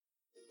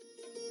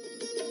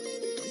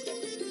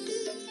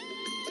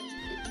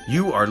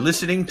You are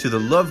listening to the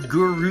Love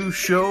Guru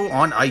Show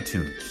on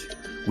iTunes.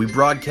 We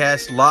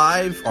broadcast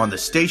live on the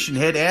Station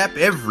Head app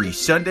every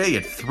Sunday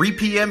at 3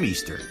 p.m.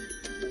 Eastern.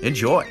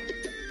 Enjoy.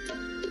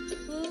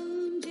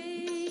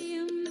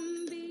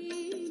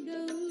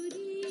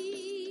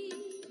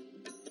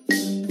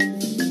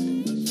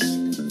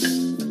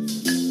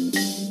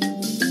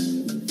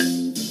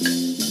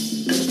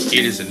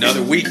 It is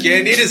another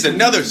weekend. It is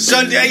another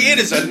Sunday. It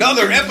is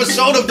another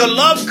episode of the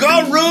Love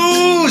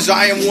Gurus.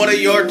 I am one of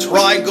your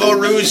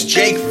Tri-Gurus,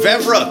 Jake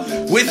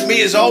Vevra. With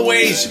me, as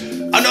always,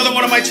 another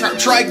one of my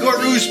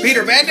Tri-Gurus,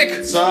 Peter Vandick.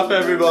 What's up,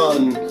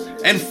 everyone?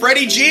 And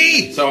Freddie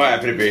G. So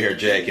happy to be here,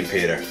 Jake and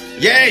Peter.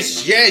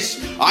 Yes,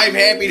 I'm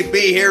happy to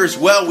be here as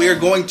well. We are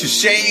going to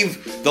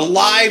save the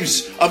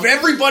lives of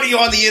everybody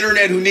on the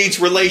internet who needs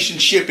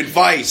relationship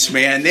advice,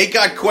 man. They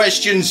got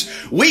questions,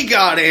 we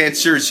got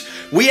answers.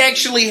 We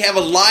actually have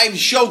a live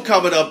show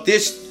coming up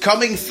this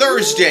coming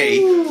Thursday.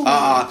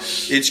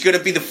 It's going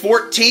to be the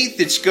 14th.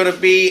 It's going to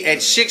be at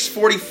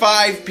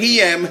 6:45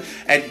 p.m.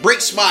 at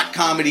Bricksmart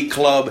Comedy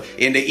Club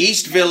in the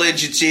East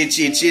Village.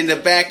 It's in the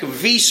back of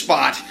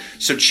V-Spot.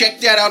 So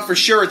check that out for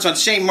sure. It's on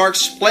St.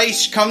 Mark's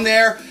Place. Come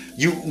there.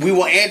 We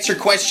will answer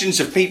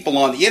questions of people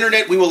on the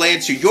internet. We will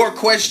answer your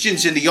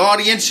questions in the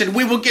audience, and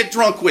we will get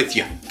drunk with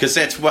you because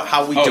that's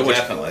how we do it.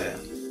 Definitely.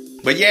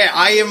 But yeah,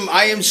 I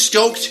am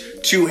stoked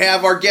to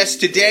have our guest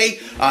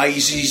today.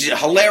 He's a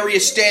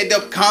hilarious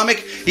stand-up comic.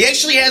 He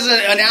actually has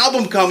an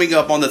album coming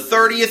up on the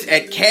 30th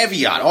at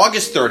Caveat,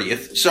 August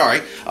 30th.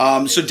 Sorry.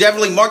 So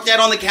definitely mark that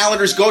on the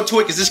calendars. Go to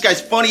it because this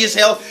guy's funny as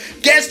hell.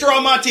 Gastor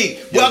Almonte,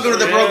 welcome to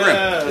the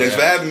program. Thanks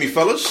for having me,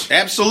 fellas.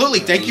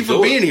 Absolutely. Thank you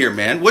for being here,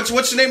 man. What's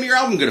the name of your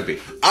album going to be?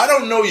 I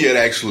don't know yet,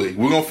 actually.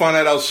 We're going to find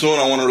that out soon.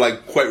 I want to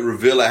quite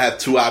reveal. I have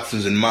two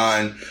options in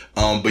mind.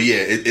 But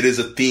yeah, it is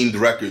a themed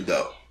record,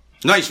 though.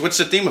 Nice. What's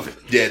the theme of it?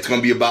 Yeah, it's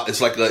going to be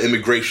it's like an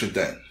immigration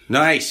thing.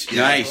 Nice.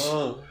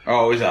 Oh,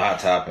 always a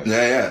hot topic.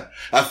 Yeah.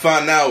 I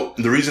found out,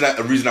 the reason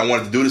I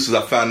wanted to do this is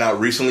I found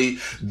out recently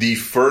the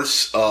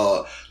first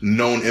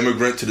known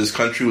immigrant to this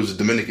country was a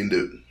Dominican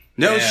dude.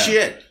 No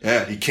shit.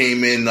 Yeah, he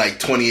came in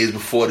 20 years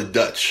before the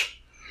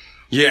Dutch.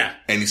 Yeah.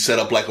 And he set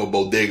up a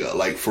bodega,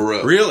 for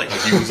real. Really?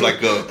 He was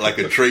like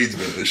a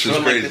tradesman. It's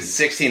just crazy. The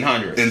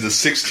 1600s. In the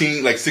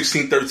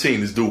 1613,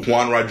 this dude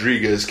Juan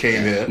Rodriguez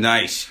came here.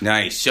 Nice.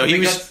 So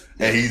he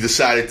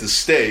decided to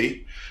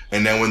stay,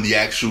 and then when the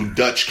actual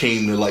Dutch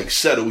came to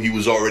settle, he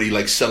was already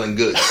selling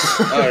goods.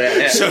 Oh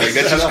yeah. So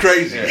that's just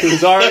crazy. He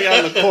was already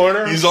on the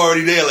corner. He's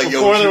already there.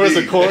 Before there was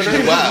a corner.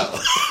 Wow.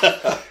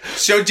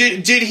 So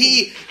did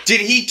he do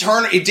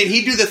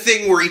the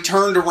thing where he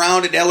turned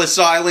around at Ellis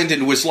Island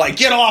and was like,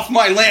 "Get off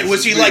my land"?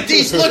 Was he like,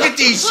 look at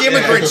these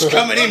immigrants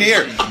coming in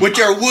here with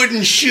their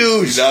wooden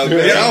shoes,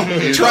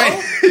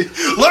 try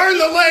learn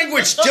the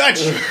language,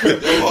 Dutch.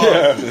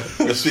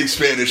 Let's speak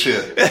Spanish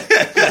here.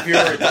 If you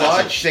were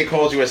Dutch, they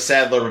called you a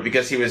settler, but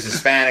because he was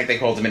Hispanic, they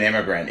called him an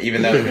immigrant,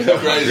 even though there was no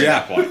country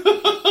at that point.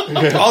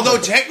 Although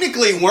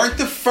technically weren't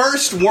the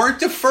first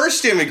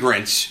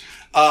immigrants.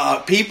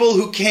 People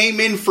who came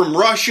in from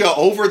Russia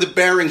over the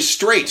Bering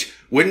Strait.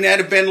 Wouldn't that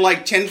have been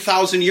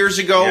 10,000 years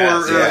ago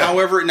or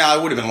however? No,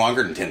 it would have been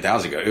longer than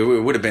 10,000 ago.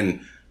 It would have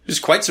been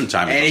just quite some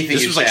time ago. Anything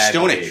this was like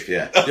Stone Age.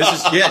 Yeah.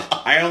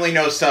 I only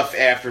know stuff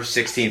after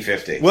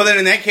 1650. Well, then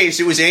in that case,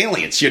 it was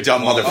aliens, you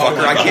dumb motherfucker.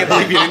 I can't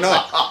believe you didn't know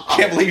it.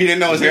 Can't believe you didn't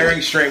know it was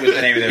Bering Strait was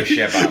the name of their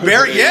ship.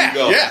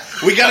 Yeah.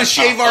 We got to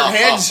shave our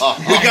heads.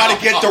 We got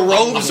to get the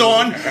robes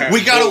on.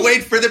 We got to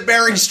wait for the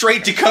Bering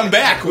Strait to come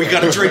back. We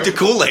got to drink the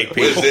Kool-Aid,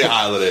 people. Where's their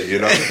holiday,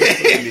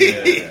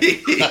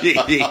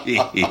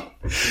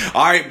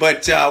 All right,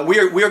 but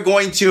we're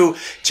going to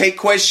take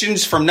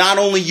questions from not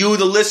only you,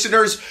 the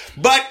listeners,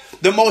 but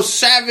the most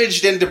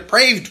savaged and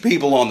depraved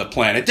people on the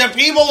planet. The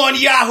people on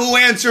Yahoo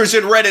Answers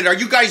and Reddit. Are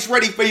you guys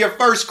ready for your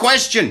first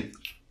question?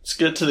 Let's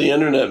get to the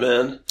internet,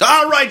 man.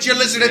 All right, you're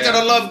listening to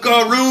the Love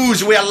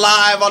Gurus. We are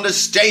live on the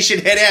Station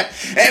Head app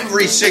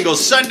every single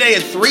Sunday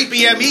at 3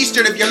 p.m.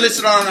 Eastern. If you're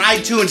listening on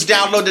iTunes,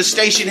 download the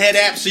Station Head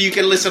app so you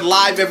can listen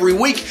live every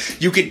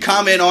week. You can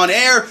comment on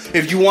air.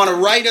 If you want to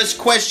write us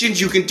questions,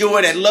 you can do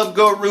it at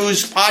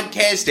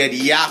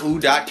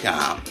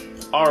loveguruspodcast@yahoo.com.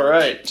 All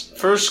right.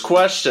 First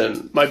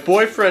question. My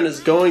boyfriend is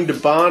going to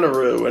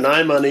Bannoroo, and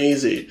I'm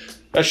uneasy.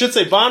 I should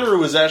say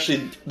Bannoroo is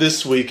actually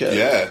this weekend.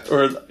 Yeah.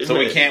 So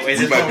we can't wait.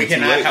 We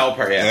cannot help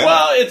her yet. Yeah.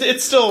 Well,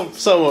 it's still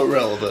somewhat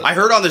relevant. I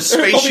heard on the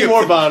spaceship.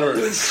 There'll be more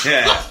Bannaroos.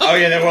 Yeah. Oh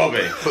yeah, there will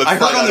be. I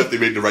heard if they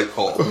made the right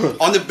call.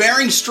 On the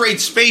Bering Strait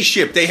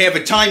spaceship, they have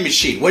a time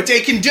machine. What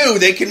they can do,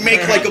 they can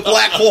make a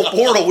black hole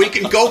portal. We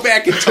can go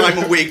back in time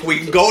a week. We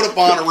can go to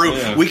Bannoroo.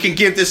 Yeah. We can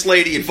give this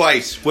lady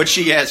advice. What's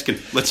she asking?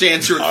 Let's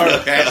answer it for the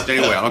past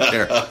anyway. I don't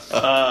care.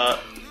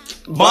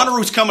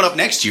 Bannoroo's coming up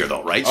next year,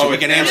 though, right? So we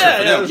can answer it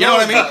for them. You know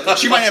what I mean?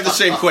 She might have the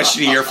same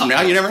question a year from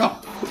now. You never know.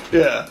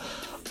 Yeah.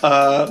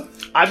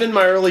 I'm in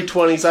my early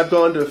 20s. I've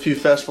gone to a few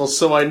festivals,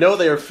 so I know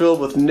they are filled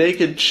with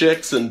naked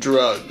chicks and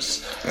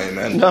drugs.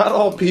 Amen. Not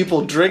all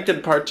people drink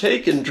and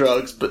partake in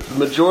drugs, but the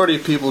majority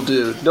of people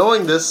do.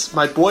 Knowing this,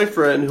 my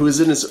boyfriend, who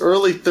is in his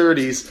early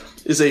 30s,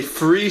 is a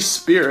free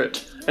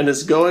spirit and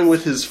is going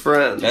with his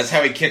friends. That's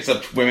how he kicks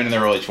up women in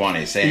their early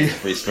 20s, saying he's a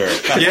free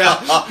spirit. Yeah,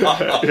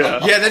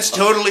 that's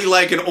totally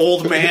like an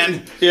old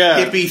man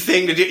hippie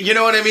thing to do. You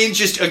know what I mean?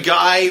 Just a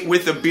guy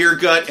with a beer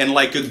gut and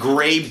like a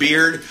gray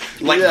beard,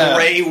 like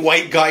gray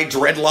white guy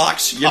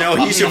dreadlocks. You know,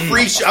 he's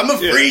I'm a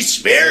free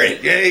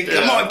spirit. Hey,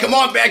 come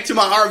on back to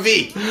my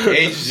RV.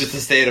 Age is just a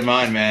state of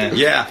mind, man.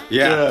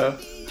 Yeah.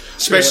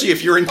 Especially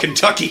if you're in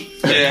Kentucky.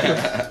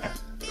 Yeah.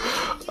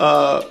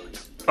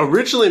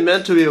 Originally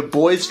meant to be a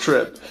boys'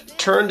 trip,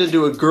 turned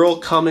into a girl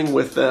coming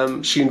with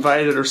them. She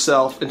invited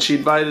herself, and she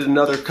invited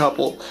another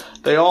couple.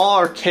 They all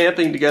are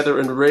camping together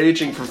and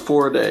raging for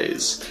 4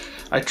 days.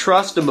 I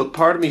trust him, but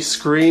part of me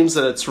screams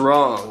that it's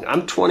wrong.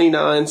 I'm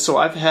 29, so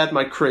I've had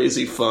my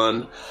crazy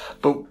fun,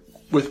 but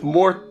with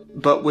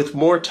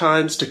more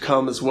times to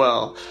come as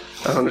well.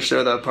 I don't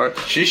understand that part.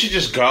 She should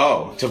just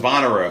go to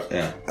Bannoroo.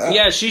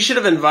 Yeah, she should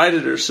have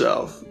invited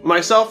herself.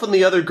 Myself and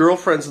the other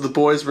girlfriends of the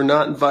boys were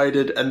not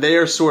invited, and they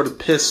are sort of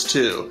pissed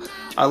too.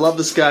 I love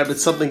this guy, but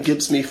something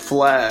gives me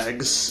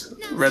flags.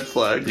 Red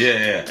flags.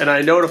 Yeah. And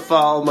I know to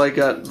follow my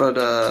gut, but,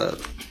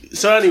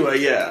 So anyway,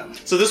 yeah.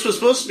 So this was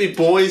supposed to be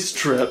boys'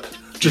 trip.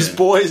 Just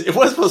boys. It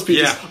was supposed to be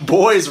just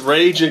boys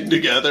raging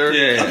together.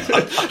 Yeah.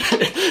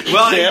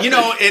 Well, you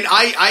know, and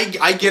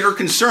I get her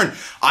concern.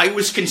 I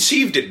was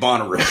conceived at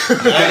Bannoroo.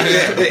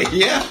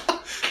 Yeah.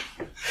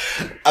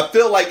 I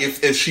feel like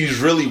if she's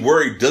really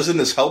worried, doesn't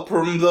this help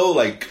her though?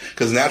 Like,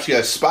 because now she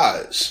has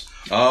spies.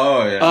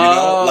 Oh, yeah. You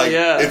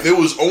know, if it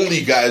was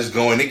only guys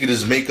going, they could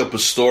just make up a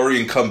story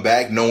and come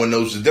back. No one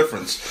knows the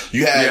difference.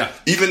 You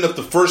have, even if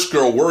the first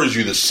girl worries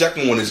you, the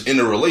second one is in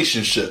a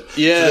relationship.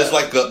 Yeah. So there's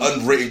like an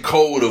unwritten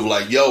code of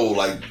like, yo,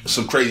 like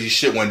some crazy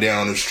shit went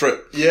down on this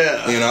trip.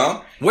 Yeah. You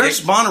know?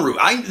 Where's Bannoroo?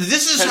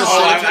 This is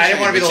I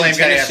didn't want to be the lame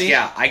guy to ask.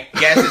 Yeah, I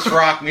guess it's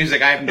rock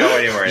music. I have no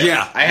idea where it is.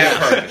 Yeah. I have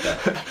heard of it.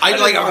 I've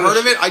heard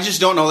of it. I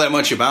just don't know that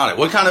much about it.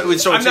 What kind of?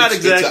 So I'm not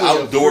exactly it's an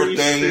outdoor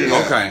thing.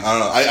 Okay. I don't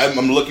know.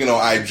 I'm looking on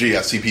IG.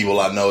 I see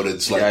people I know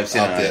that's like out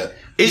there.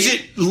 Is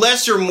it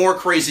less or more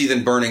crazy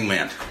than Burning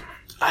Man?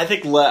 I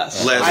think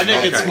less. I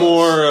think it's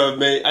more.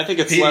 I think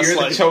it's Pete, less. You're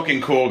like the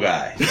token cool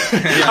guy.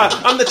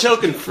 I'm the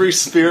token free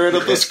spirit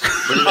of this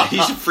group.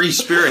 He's a free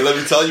spirit. Let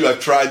me tell you, I've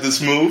tried this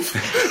move.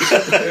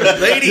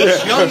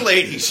 Ladies, young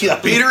ladies,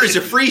 Peter is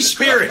a free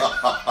spirit.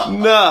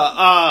 No,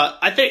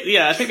 I think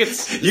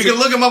it's. You can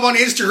look him up on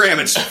Instagram.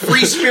 It's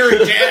Free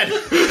Spirit Dad.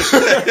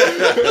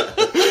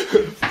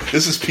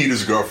 This is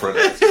Peter's girlfriend.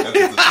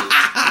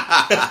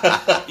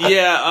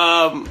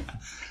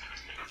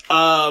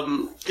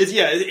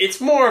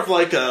 It's more of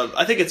like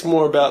I think it's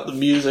more about the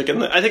music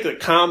and I think the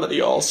comedy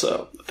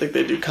also. I think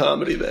they do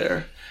comedy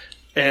there,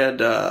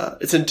 and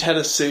it's in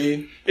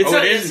Tennessee. It's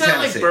not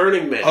like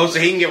Burning Man. Oh, so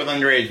he can get with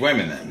underage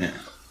women then?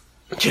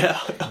 Yeah.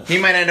 He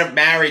might end up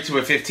married to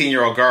a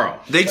 15-year-old girl.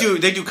 They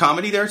do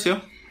comedy there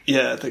too.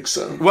 Yeah, I think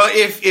so. Well,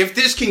 if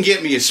this can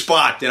get me a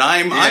spot, then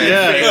I'm in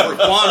favor of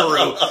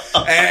Bannoroo.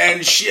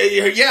 And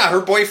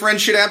her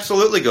boyfriend should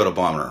absolutely go to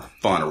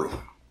Bannoroo.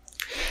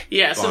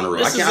 Yeah, so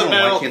this is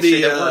about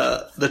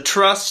the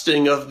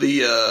trusting of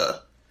the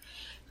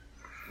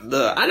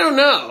I don't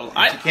know.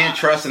 You can't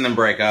trust and then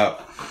break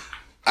up.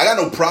 I got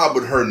no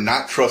problem with her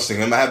not trusting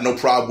him. I have no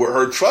problem with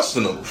her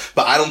trusting him.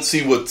 But I don't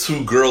see what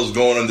two girls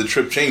going on the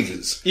trip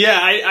changes. Yeah,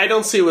 I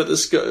don't see what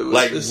this goes.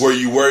 Like, were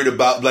you worried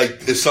about,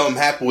 like, if something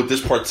happened with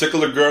this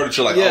particular girl that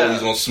you're like, oh,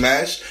 he's going to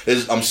smash?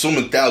 I'm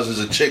assuming thousands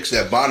of chicks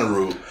at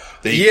Bannoroo.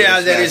 That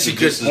is a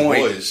good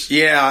point. Boys.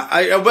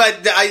 Yeah,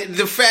 but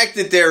the fact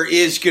that there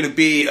is going to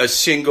be a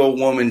single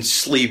woman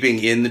sleeping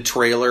in the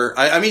trailer,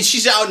 I mean,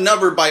 she's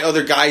outnumbered by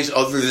other guys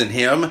other than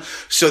him,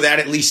 so that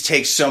at least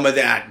takes some of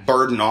that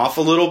burden off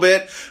a little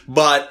bit.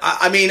 But,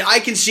 I mean,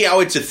 I can see how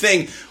it's a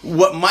thing.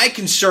 What my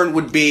concern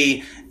would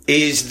be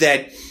is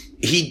that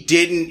he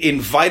didn't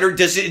invite her.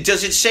 Does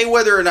it say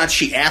whether or not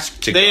she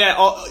asked to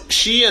go?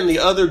 She and the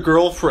other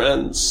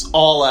girlfriends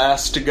all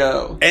asked to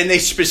go, and they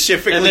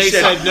specifically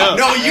said no.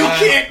 No, you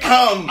can't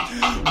come.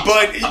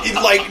 But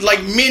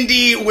like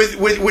Mindy with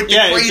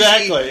the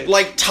crazy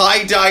like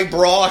tie-dye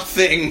bra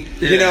thing,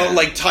 you know,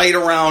 like tied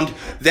around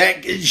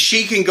that.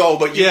 She can go,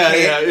 but you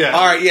can't. Yeah.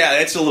 All right,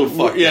 that's a little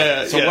fucked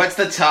up. So what's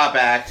the top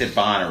act at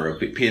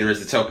Bannoroo? Peter is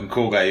the token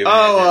cool guy.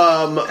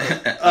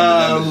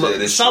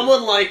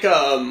 Someone like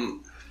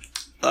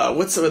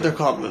what's they're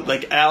called?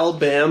 Like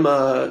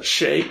Alabama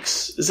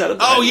Shakes? Is that a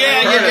band? Oh,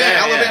 yeah.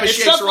 Alabama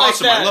Shakes are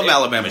awesome. I love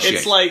Alabama Shakes.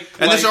 It's like...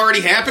 this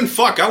already happened?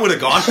 Fuck, I would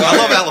have gone. I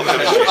love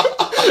Alabama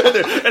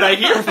Shakes. And I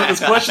hear from this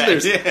question,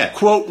 there's,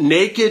 quote,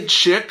 naked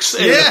chicks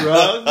and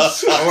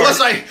drugs. Plus,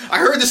 I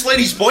heard this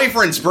lady's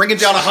boyfriend's bringing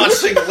down a hot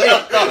single lady.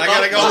 I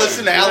gotta go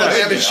listen to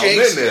Alabama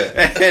Shakes.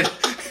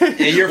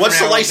 What's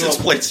the license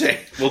plate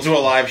say? We'll do a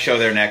live show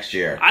there next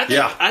year.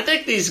 I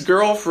think these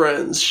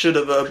girlfriends should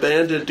have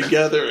banded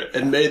together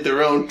and made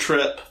their own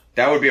trip.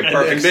 That would be a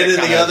perfect. And been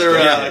in the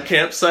other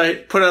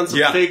campsite. Put on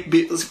some fake.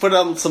 Put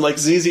on some like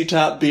ZZ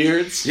Top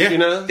beards. Yeah. You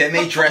know. Then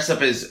they dress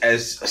up as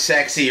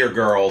sexier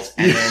girls,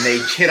 and then they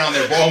hit on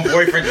their own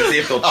boyfriends to see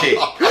if they'll cheat.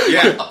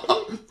 Yeah.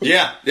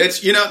 Yeah,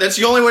 that's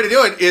the only way to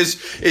do it is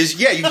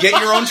you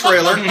get your own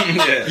trailer,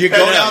 you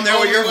go down there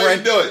with your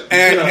friend, do it,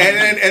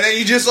 and then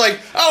you just like,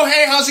 oh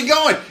hey, how's it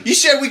going? You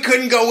said we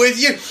couldn't go with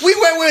you. We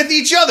went with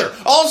each other.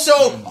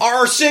 Also,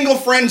 our single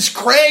friends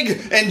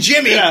Craig and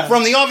Jimmy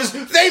from the office,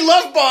 they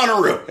love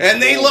Bannoroo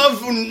and they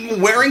love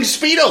wearing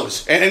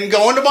Speedos and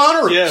going to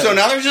Bannoroo. Yeah. So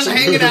now they're just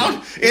hanging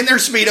out in their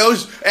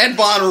Speedos at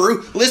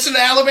Bannoroo, listen to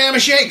Alabama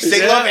Shakes.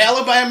 They love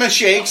Alabama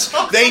Shakes.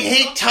 They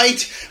hate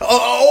tight,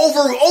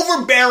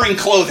 overbearing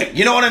clothing.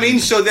 You know what I mean?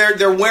 So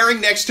they're wearing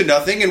next to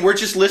nothing, and we're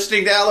just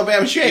listening to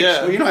Alabama Shakes.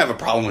 Yeah. Well, you don't have a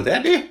problem with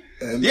that, do you?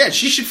 Yeah,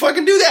 she should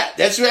fucking do that.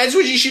 That's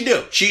what she should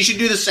do. She should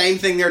do the same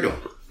thing they're doing.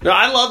 No,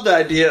 I love the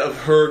idea of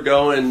her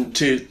going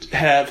to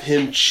have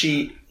him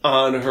cheat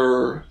on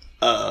her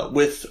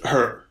with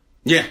her.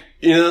 Yeah.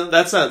 You know,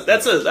 that's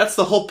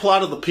the whole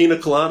plot of the Pina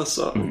Colada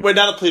song. Wait,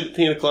 not a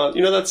Pina Colada.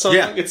 You know that song?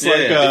 Yeah. It's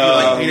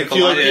If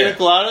you like Pina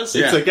Coladas,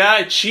 Yeah. it's a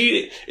guy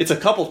cheating. It's a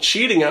couple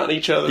cheating on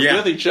each other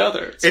with each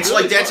other. It's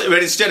really like that's, fun.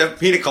 but instead of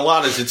Pina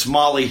Coladas, it's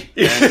Molly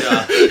and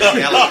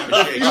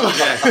Alabama Shakes.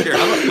 Yeah,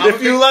 sure.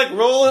 If you like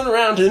rolling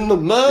around in the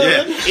mud.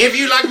 Yeah. If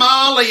you like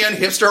Molly and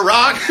hipster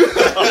rock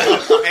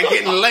and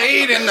getting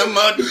laid in the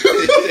mud.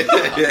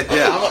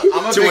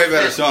 It's a way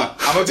better song.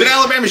 It's an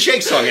Alabama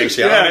Shakes song,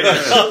 actually.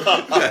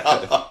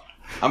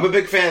 I'm a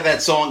big fan of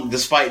that song,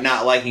 despite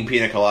not liking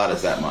Pina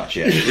Coladas that much.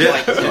 Yeah,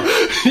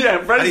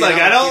 Yeah, Fred's like,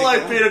 I don't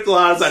like Pina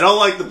Coladas. I don't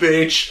like the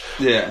beach.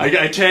 Yeah, I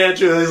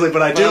tangentially,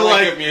 but I do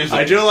like music.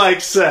 I do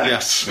like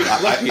sex. Yes.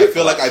 I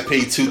feel like I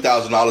paid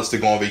 $2,000 to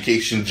go on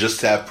vacation just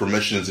to have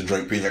permission to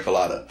drink pina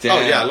colada. Damn.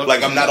 Oh yeah,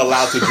 Like I'm not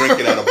allowed to drink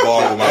it at a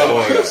bar with my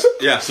boys.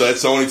 Yeah. So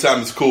that's the only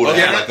time it's cool to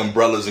have like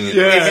umbrellas in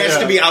your It has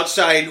to be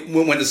outside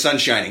when the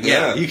sun's shining.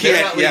 Yeah, you They're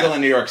can't. not legal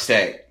in New York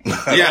State.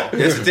 Yeah,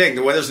 that's the thing.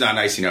 The weather's not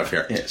nice enough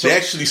here. Yeah. They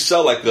actually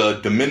sell like a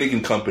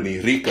Dominican company,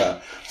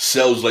 Rica,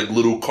 sells like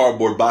little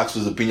cardboard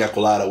boxes of pina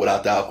colada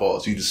without the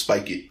alcohol, so you just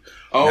spike it.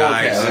 Oh,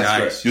 Nice, okay, that's nice.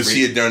 great. You'll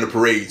see it during the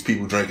parades,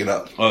 people drinking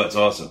up. Oh, that's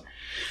awesome.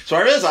 So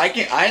I realized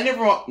I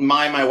never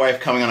mind my wife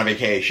coming on a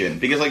vacation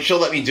because like she'll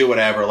let me do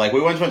whatever. Like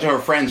we once went to her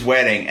friend's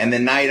wedding, and the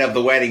night of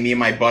the wedding, me and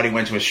my buddy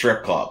went to a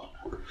strip club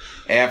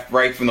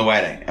right from the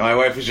wedding, and my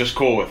wife was just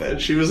cool with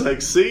it. She was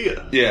like, see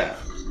ya. Yeah.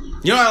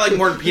 You know what I like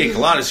more than pina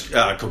coladas?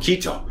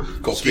 Coquito.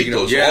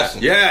 Coquito's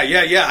awesome.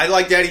 Yeah. I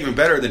like that even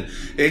better than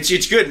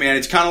it's good, man.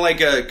 It's kind of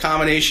like a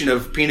combination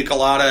of pina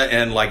colada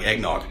and like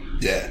eggnog.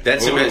 Yeah,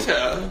 That's amazing.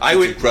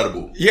 it's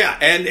incredible. Yeah,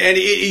 and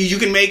you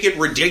can make it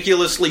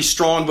ridiculously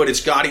strong, but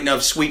it's got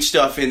enough sweet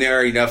stuff in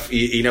there, enough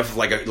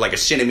like a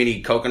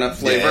cinnamony coconut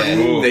flavor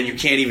that you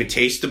can't even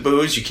taste the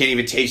booze. You can't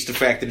even taste the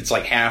fact that it's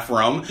like half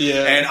rum.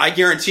 Yeah. And I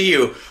guarantee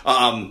you,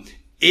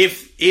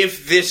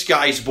 if this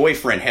guy's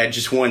boyfriend had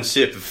just one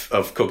sip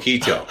of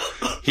Coquito,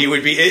 he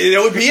would be.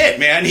 That would be it,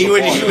 man. He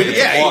would be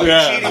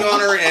cheating on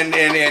her and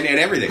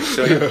everything.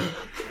 So. Yeah.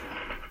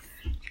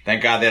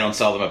 Thank God they don't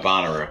sell them at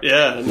Bannoroo.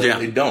 Yeah.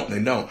 They don't.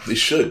 They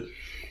should.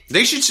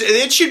 They should.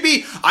 It should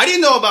be. I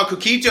didn't know about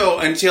Coquito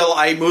until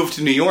I moved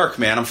to New York,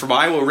 man. I'm from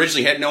Iowa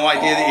originally. Had no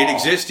idea that it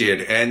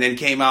existed, and then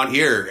came out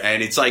here,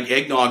 and it's like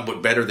eggnog,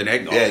 but better than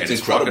eggnog. Yeah, and it's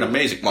incredible. fucking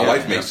amazing. My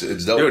wife makes it.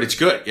 It's dope. Dude, it's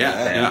good.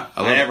 Yeah.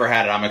 I never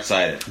had it. I'm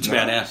excited. It's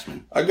badass,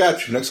 man. I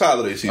got you. Next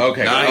holiday season.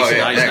 Okay.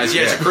 Nice.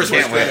 Yeah, it's a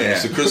Christmas Can't wait. thing.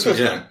 It's a Christmas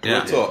thing. Yeah.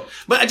 Real talk.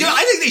 But dude,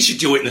 I think they should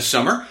do it in the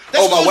summer.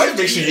 My wife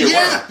makes it year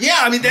round. Yeah.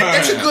 I mean,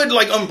 that's a good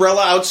like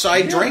umbrella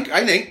outside drink.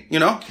 I think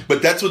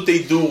But that's what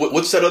they do.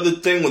 What's that other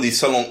thing when they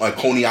sell on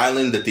Coney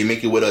Island that they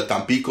make it with a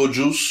Tampico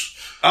juice?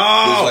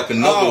 There's like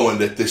another one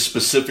that is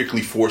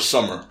specifically for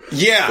summer.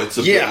 Yeah, but it's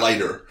a bit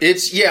lighter.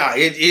 It's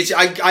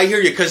I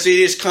hear you because it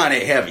is kind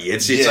of heavy.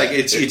 It's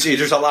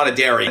there's a lot of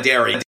dairy.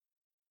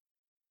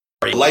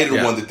 A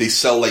lighter one that they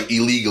sell like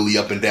illegally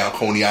up and down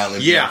Coney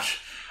Island. Yeah. Beach.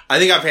 I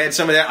think I've had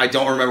some of that. I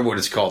don't remember what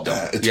it's called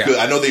though. It's good.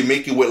 I know they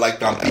make it with like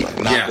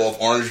knockoff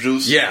orange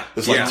juice. Yeah.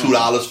 It's like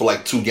 $2 for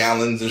like 2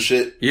 gallons and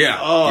shit.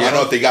 Yeah. I don't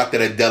know if they got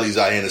that at delis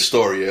out here in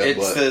Astoria.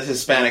 It's the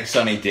Hispanic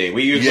Sunny D.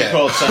 We usually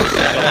call it Sunny D.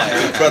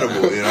 It's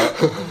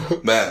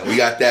incredible, Man, we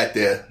got that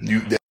there.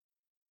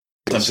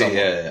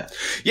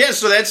 Yeah,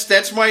 so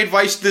that's my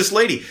advice to this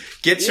lady.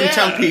 Get some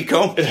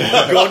Tampico,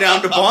 go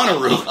down to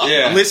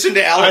Bannoroo, listen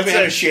to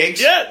Alabama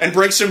Shakes, and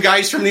bring some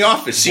guys from the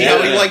office. See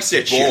how he likes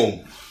that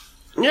shit.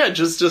 Yeah,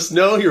 just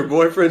know your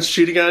boyfriend's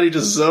cheating on you.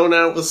 Just zone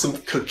out with some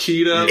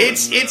Coquito.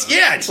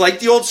 It's like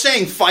the old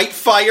saying: fight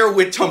fire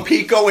with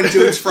Tampico and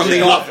dudes from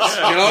the office.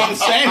 You know what I'm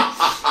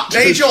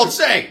saying? Age old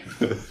saying.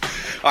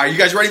 All right, you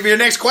guys ready for your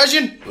next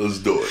question? Let's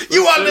do it.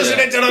 You are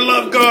listening to the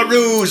Love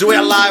Gurus.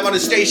 We're live on the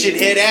station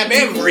Hit app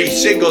every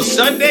single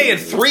Sunday at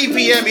 3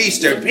 p.m.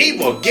 Eastern.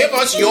 People, give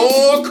us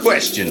your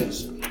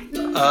questions.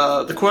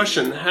 The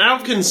question: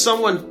 how can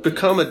someone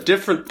become a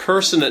different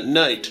person at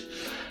night?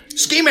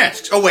 Ski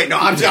masks. Oh wait, no,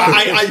 I'm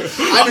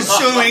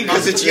assuming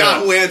because it's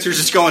Yahoo Answers,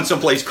 it's going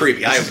someplace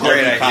creepy. I have a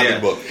great idea.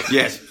 Book.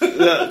 Yes.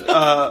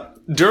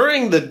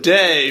 During the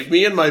day,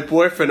 me and my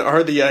boyfriend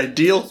are the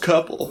ideal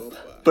couple,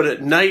 but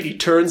at night he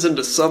turns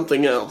into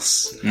something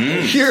else.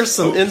 Here's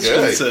some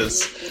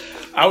instances.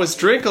 I was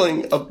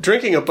drinking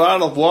a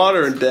bottle of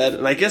water in bed,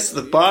 and I guess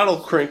the bottle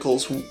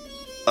crinkles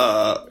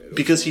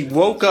because he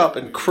woke up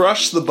and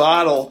crushed the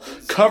bottle,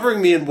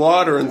 covering me in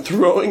water and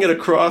throwing it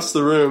across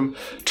the room,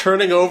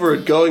 turning over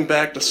and going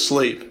back to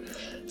sleep.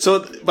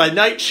 So by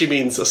night she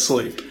means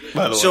asleep,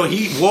 by the way. So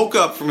he woke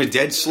up from a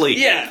dead sleep.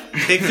 Yeah.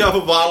 Picked up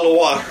a bottle of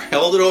water,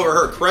 held it over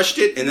her, crushed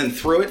it, and then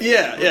threw it?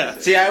 Yeah.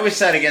 See, I always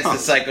side against the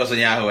psychos and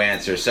Yahoo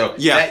Answers. So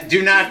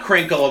do not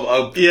crinkle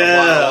a bottle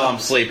while I'm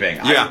sleeping.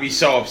 I would be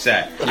so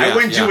upset. I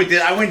wouldn't do it.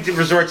 I wouldn't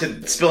resort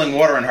to spilling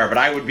water on her, but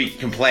I would be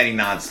complaining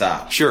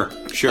nonstop. Sure.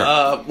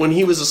 When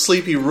he was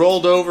asleep, he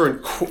rolled over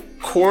and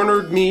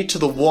cornered me to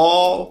the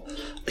wall.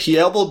 He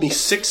elbowed me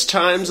 6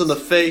 times in the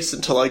face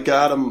until I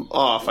got him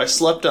off. I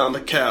slept on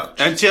the couch.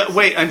 Until... Oh,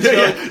 wait a minute.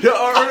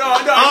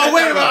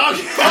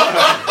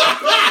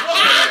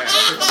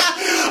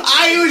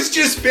 I was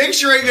just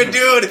picturing a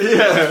dude.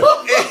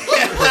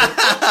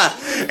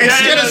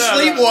 Instead of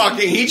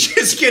sleepwalking, he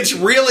just gets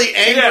really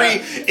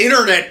angry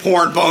internet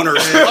porn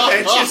boners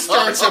and just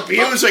starts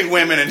abusing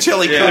women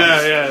until he comes.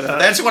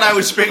 That's what I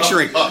was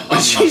picturing.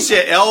 When she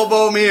said,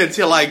 elbow me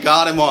until I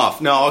got him off.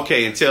 No,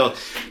 okay, until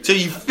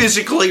you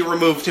physically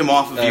removed him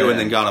off of you and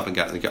then got up and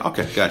got him.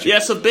 Okay, gotcha. Yeah,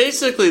 so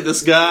basically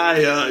this guy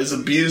is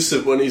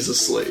abusive when he's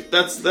asleep.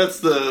 That's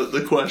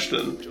the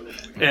question.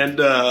 And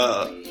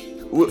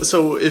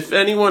so if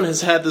anyone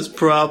has had this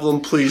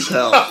problem, please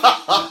help.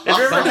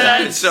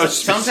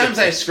 Sometimes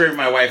I scream at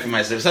my wife and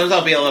myself. Sometimes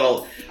I'll be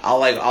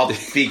I'll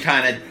be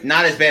kind of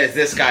not as bad as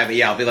this guy, but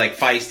I'll be like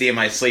feisty in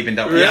my sleep and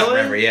don't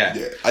remember. I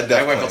definitely.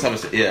 My wife will tell me,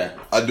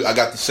 I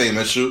got the same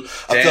issue.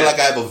 I feel like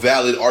I have a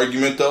valid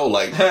argument though.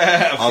 Like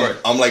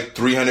I'm like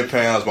 300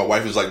 pounds. My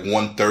wife is like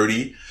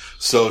 130.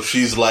 So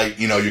she's like,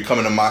 you're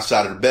coming to my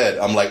side of the bed.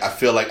 I'm like, I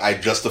feel like I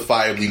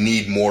justifiably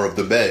need more of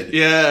the bed.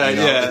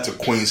 It's a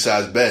queen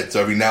size bed.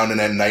 So every now and then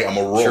at night, I'm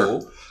a roll.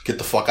 Sure. Get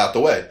the fuck out the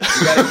way.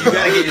 You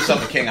gotta get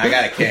yourself a king. I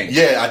got a king.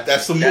 Yeah,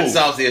 that's the move. That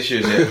solves the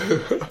issues.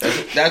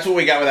 That's what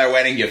we got with our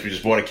wedding gift. We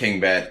just bought a king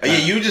bed.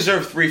 You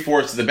deserve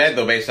 3/4 of the bed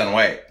though, based on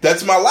weight.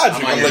 That's my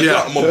logic.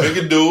 I'm a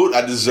bigger dude.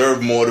 I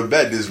deserve more of the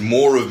bed. There's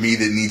more of me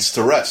that needs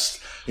to rest.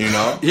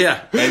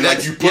 Yeah. And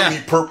like you put me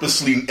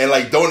purposely and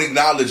like don't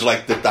acknowledge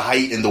like that the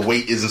height and the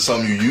weight isn't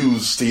something you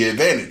use to your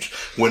advantage.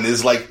 When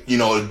there's like,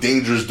 a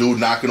dangerous dude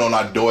knocking on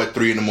our door at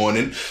 3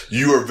 a.m,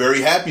 you are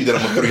very happy that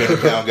I'm a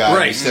 300-pound guy.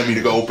 Right. And you send me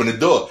to go open the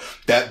door.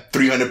 That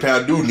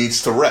 300-pound dude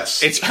needs to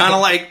rest. It's kind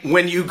of like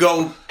when you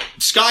go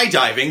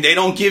skydiving, they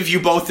don't give you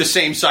both the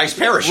same size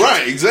parachute.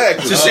 Right,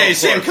 exactly. It's the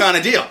same kind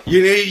of deal.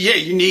 You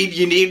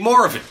need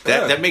more of it.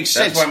 That makes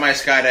sense. That's why my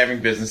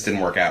skydiving business didn't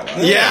work out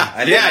well.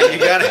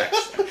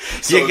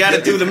 You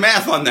gotta do the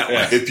math on that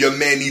one. If your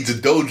man needs a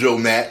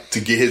dojo mat to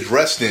get his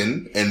rest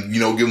in, and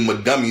give him a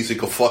dummy so he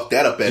can fuck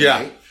that up at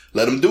night,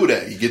 let him do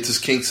that. He gets his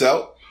kinks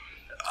out,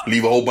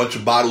 leave a whole bunch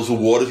of bottles of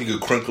water. He could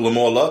crinkle them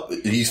all up.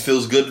 He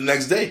feels good the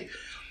next day.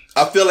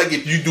 I feel like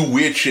if you do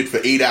weird shit for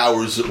 8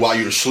 hours while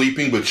you're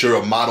sleeping, but you're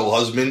a model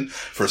husband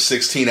for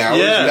 16 hours,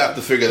 you have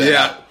to figure that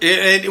out.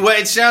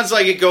 It sounds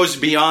like it goes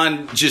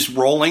beyond just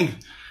rolling.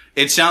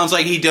 It sounds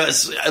like he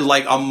does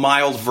like a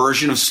mild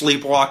version of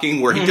sleepwalking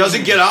where he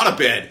doesn't get out of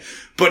bed,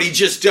 but he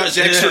just does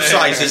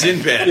exercises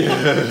in bed.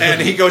 And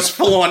he goes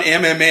full on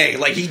MMA.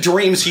 Like he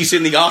dreams he's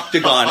in the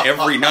octagon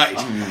every night.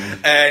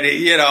 And,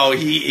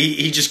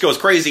 he just goes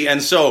crazy.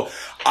 And so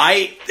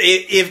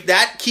if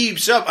that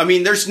keeps up,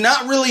 there's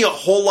not really a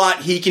whole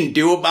lot he can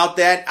do about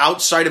that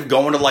outside of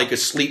going to like a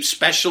sleep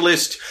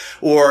specialist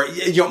or,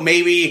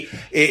 maybe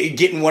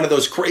getting one of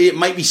those, it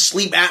might be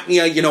sleep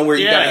apnea, where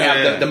you gotta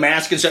have the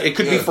mask and stuff. It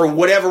could be for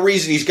whatever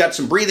reason. He's got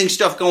some breathing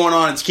stuff going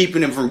on. It's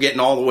keeping him from getting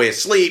all the way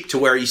asleep to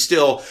where he's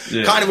still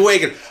kind of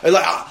awake. And,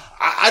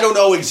 I don't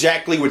know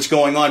exactly what's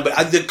going on,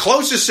 but the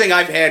closest thing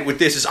I've had with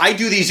this is I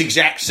do these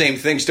exact same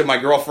things to my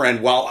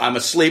girlfriend while I'm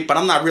asleep, but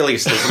I'm not really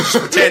asleep. I'm just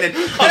pretending.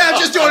 I'm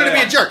just doing it to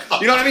be a jerk.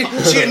 You know what I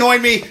mean? She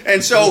annoyed me,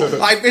 and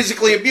so I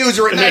physically abuse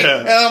her at night.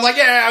 And I'm like,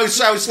 I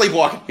was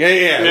sleepwalking.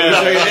 And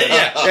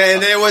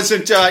it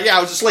wasn't.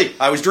 I was asleep.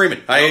 I was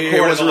dreaming.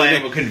 Court of the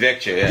land will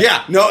convict you.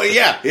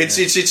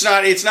 It's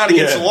not against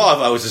the law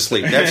if I was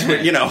asleep. That's what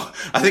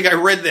I think I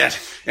read that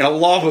in a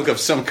law book of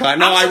some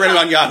kind. No, I read it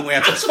on Yahoo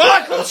Answers.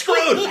 Fuck, I'm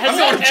screwed. Has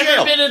there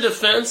ever been a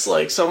defense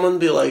like someone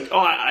be like,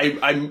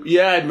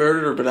 I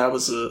murdered her, but I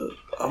was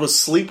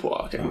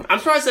sleepwalking? I'm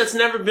surprised that's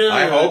never been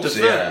a defense.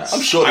 So, yeah.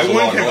 I'm sure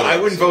I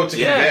wouldn't vote to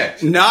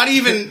convict. Not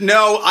even,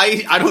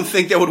 I don't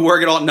think that would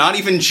work at all. Not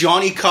even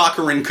Johnny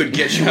Cochran could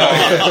get you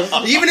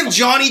off. Even if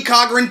Johnny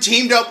Cochran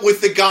teamed up with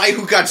the guy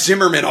who got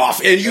Zimmerman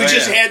off, and you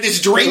just had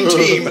this dream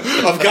team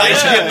of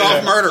guys getting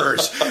off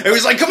murderers. It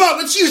was like, come on,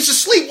 let's use the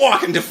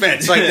sleepwalking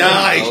defense. Like,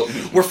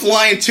 we're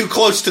flying too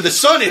close to the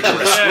sun,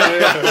 Icarus.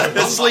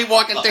 The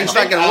sleepwalking thing's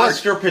not going to work.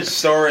 Oscar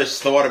Pistorius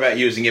thought about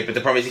using it, but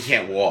the problem is he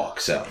can't walk,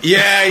 so.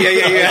 Yeah.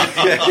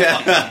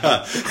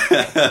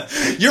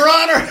 Your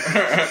Honor,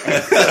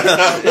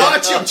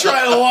 watch him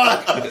try to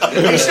walk.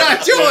 He's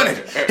not doing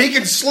it. He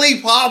can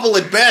sleep hobble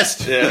at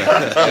best.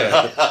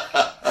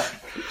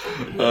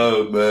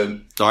 Oh,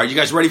 man. All right, you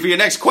guys ready for your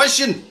next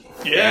question?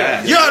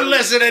 Yeah. You're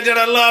listening to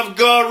the Love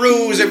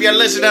Gurus. If you're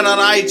listening on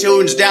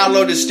iTunes,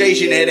 download the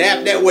Station Head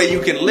app. That way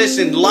you can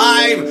listen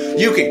live.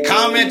 You can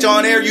comment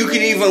on air. You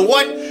can even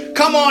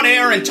come on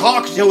air and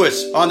talk to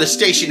us on the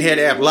Station Head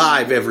app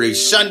live every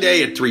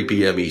Sunday at 3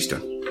 p.m.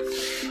 Eastern.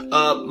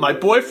 My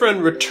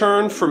boyfriend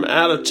returned from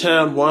out of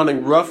town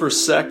wanting rougher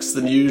sex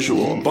than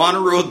usual.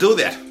 Bannoroo will do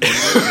that.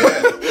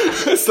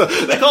 So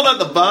they call that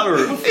the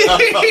Bannoroo.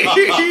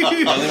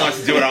 He only wants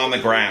to do it on the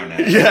ground now.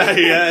 Yeah.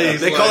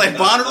 They call that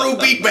Bannoroo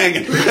beat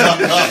banging. He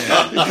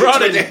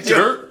brought in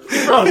dirt.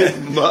 He brought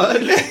in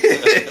mud.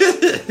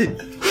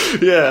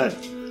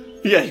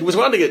 Yeah, he was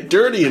wanting to get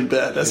dirty in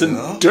bed, as in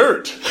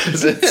dirt,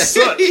 as in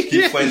soot.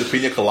 Keep playing the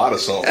Pina Colada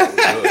song.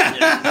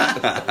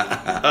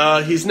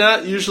 He's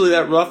not usually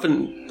that rough,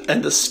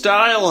 and the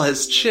style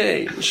has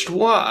changed.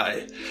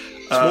 Why?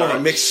 It's more of a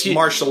mixed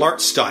martial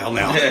arts style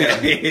now.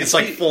 It's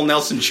like full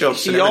Nelson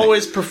chokes. He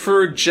always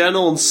preferred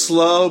gentle and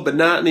slow, but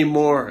not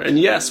anymore. And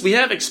yes, we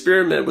have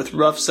experimented with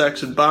rough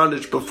sex and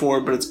bondage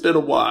before, but it's been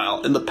a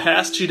while. In the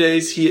past 2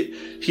 days,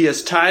 he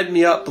has tied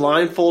me up,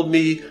 blindfolded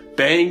me,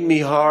 banged me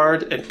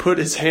hard, and put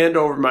his hand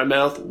over my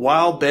mouth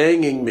while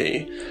banging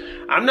me.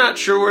 I'm not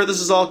sure where this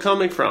is all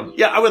coming from.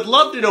 Yeah, I would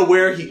love to know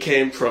where he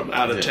came from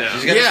out of town.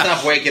 She's got to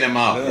stop waking him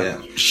up.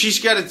 Yeah. She's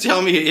got to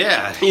tell me,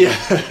 Yeah.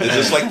 Is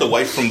this like the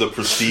wife from The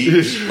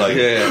Prestige? Like,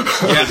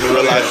 doesn't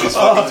realize he's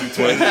fucking two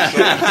twins.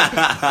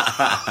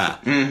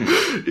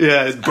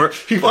 Yeah,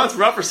 he wants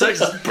rougher sex.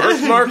 His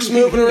birthmarks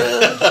moving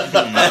around.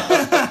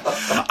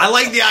 I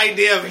like the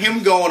idea of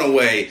him going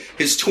away.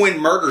 His twin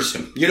murders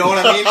him. You know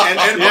what I mean?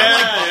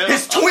 And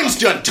his twin's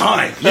done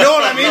time. You know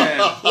what I mean?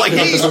 Like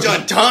he's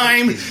done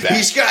time.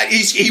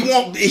 He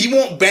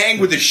won't bang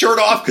with his shirt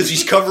off because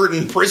he's covered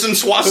in prison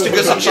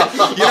swastikas and shit.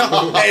 You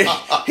know, and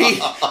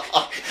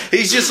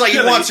he's just like he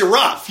wants it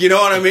rough. You know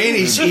what I mean?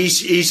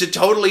 He's a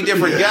totally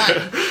different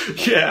guy.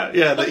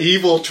 Yeah, the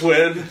evil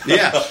twin.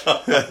 Yeah,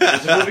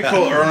 there's a movie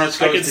called Ernest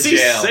Goes I can to see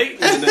Jail.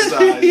 Satan in his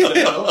eyes. You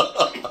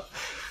know?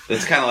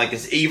 It's kind of like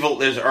this evil.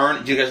 There's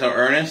Ernest. Do you guys know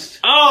Ernest?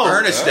 Oh,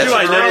 Ernest. do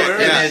I know And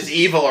Ernest? there's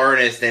evil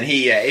Ernest, and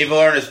evil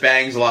Ernest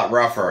bangs a lot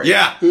rougher.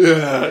 yeah.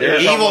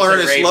 There's Evil almost a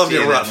Ernest rape loved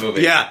scene it in rough. that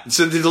movie. Yeah.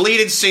 So the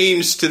deleted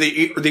scenes to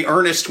the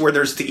Ernest where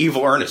there's the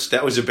evil Ernest.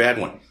 That was a bad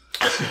one.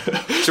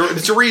 So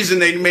it's a reason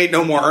they made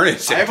no more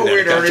Ernest. I have a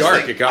weird Ernest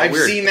dark. thing. It got I've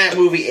weird. seen that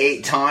movie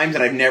 8 times,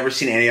 and I've never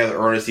seen any other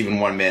Ernest even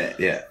 1 minute.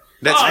 Yeah.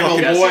 That's I'm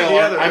guess a any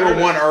other I'm a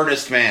Ernest. one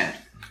Ernest man.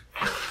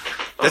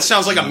 that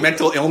sounds like a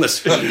mental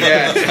illness.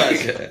 Yeah.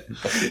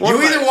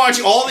 You either watch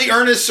all the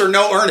Ernests or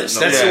no Ernest.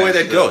 That's the way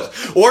that goes.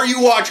 Or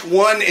you watch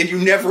one and you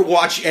never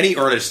watch any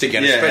Ernest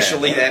again,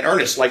 especially that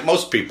Ernest, like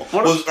most people.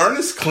 Was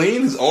Ernest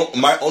clean?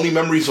 My only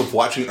memories of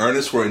watching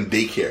Ernest were in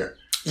daycare.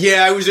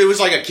 Yeah, it was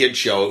like a kid's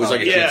show. It was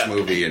like a kid's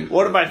movie. And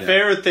one of my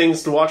favorite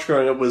things to watch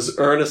growing up was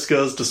Ernest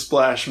Goes to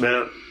Splash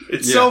Mountain.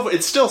 It's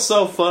still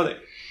so funny.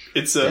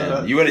 It's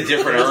you had a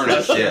different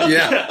Ernest.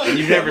 Yeah. And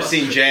you've never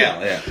seen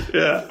Jail.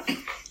 Yeah.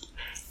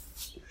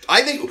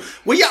 I think.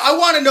 Well, yeah. I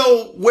want to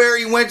know where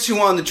he went to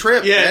on the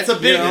trip. Yeah, it's a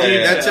big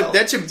detail.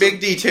 That's a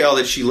big detail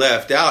that she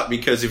left out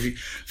because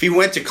if he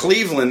went to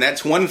Cleveland,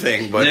 that's one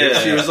thing. But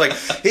she was like,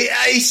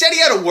 he said he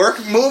had a work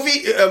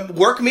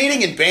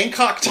meeting in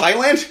Bangkok,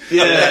 Thailand.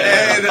 Yeah,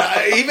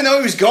 and even though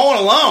he was going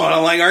alone,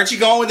 I'm like, aren't you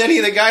going with any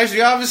of the guys in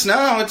the office? No,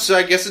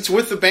 I guess it's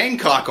with the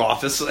Bangkok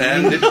office.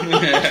 And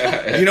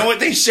you know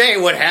what they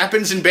say? What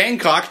happens in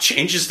Bangkok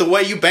changes the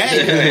way you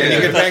bang when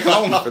you get back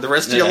home for the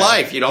rest of your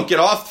life. You don't get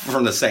off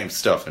from the same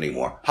stuff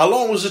anymore. How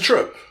long was the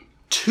trip?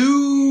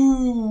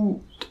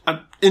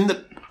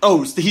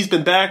 He's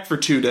been back for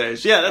 2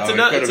 days. Yeah, that's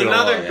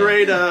another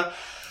great.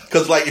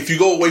 Because like if you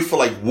go away for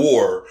like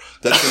war,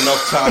 that's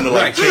enough time to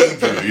like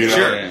change you. You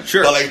know,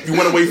 sure. But like if you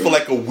went away for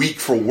like a week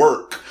for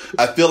work,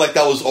 I feel like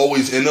that was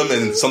always in him,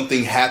 and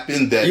something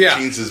happened that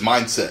changed his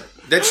mindset.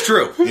 That's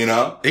true. You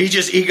know?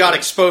 He got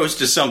exposed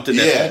to something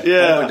that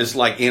opened his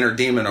like inner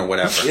demon or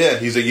whatever. Yeah,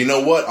 he's like, you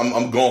know what?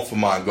 I'm going for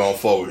mine going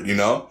forward, you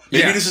know?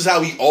 Maybe this is how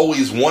he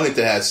always wanted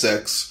to have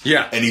sex.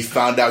 Yeah. And he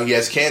found out he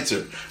has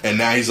cancer. And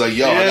now he's like,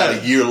 I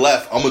got a year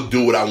left. I'm going to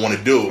do what I want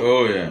to do.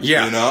 Oh, yeah.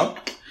 Yeah. You know?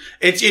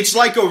 It's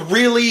like a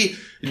really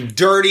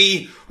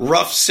dirty,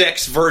 rough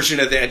sex version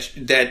of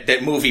that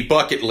movie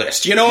Bucket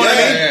List. You know what I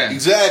mean? Yeah.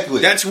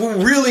 Exactly. That's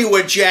really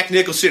what Jack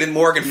Nicholson and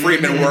Morgan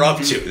Freeman were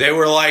up to. They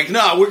were like,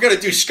 no, we're going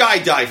to do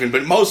skydiving,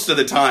 but most of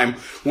the time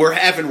we're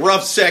having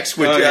rough sex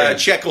with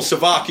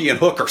Czechoslovakian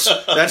hookers.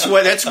 That's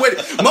what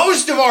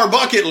most of our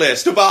bucket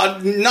list,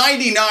 about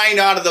 99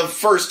 out of the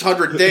first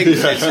 100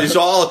 things is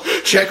all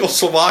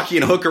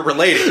Czechoslovakian hooker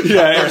related.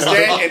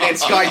 And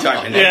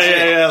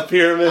skydiving.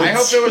 Pyramids. I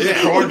hope there was a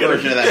porn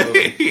version of that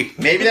movie.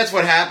 Maybe that's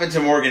what happened to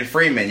Morgan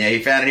Freeman. Yeah, he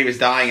found out he was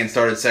dying and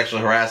started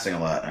sexually harassing a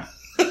lot.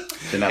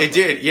 It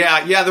did,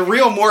 yeah. The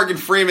real Morgan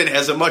Freeman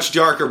has a much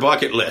darker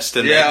bucket list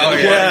than the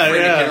Morgan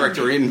Freeman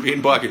character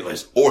in Bucket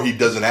List. Or he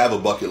doesn't have a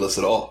bucket list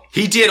at all.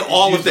 He did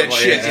all of that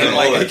shit.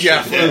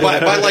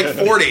 By like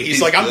 40,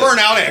 he's like, I'm burnt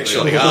out,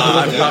 actually.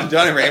 I'm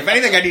done. If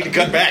anything, I need to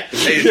cut back.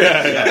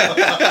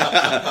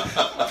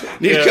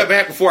 Need to cut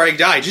back before I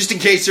die, just in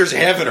case there's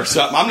heaven or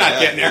something. I'm not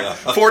getting there.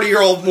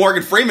 40-year-old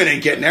Morgan Freeman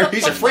ain't getting there.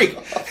 He's a freak.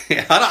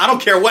 I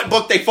don't care what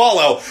book they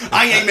follow.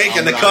 I ain't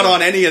making the cut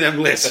on any of them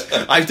lists.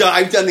 I've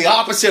done the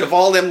opposite of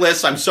all them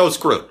lists. I'm so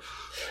screwed.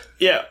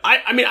 Yeah,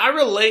 I mean, I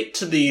relate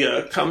to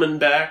the coming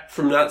back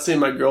from not seeing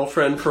my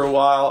girlfriend for a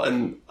while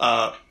and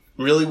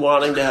really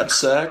wanting to have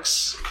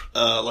sex,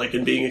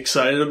 and being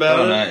excited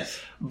about it.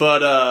 Nice.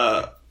 But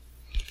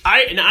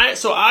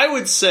I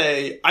would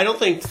say I don't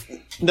think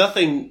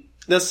nothing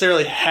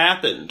necessarily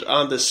happened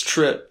on this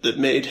trip that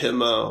made him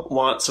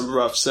want some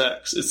rough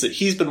sex. It's that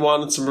he's been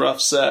wanting some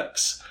rough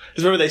sex.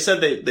 Because remember, they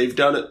said they've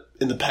done it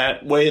in the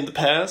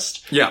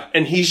past. Yeah,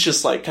 and he's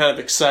just like kind of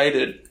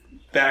excited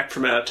back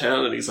from out of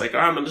town, and he's like,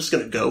 I'm just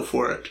going to go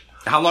for it.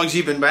 How long's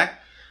he been back?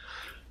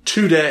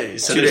 2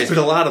 days. And there's been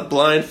a lot of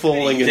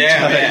blindfolding and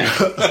time.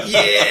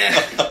 Yeah.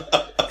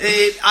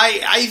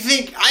 I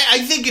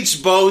think it's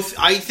both.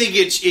 I think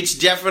it's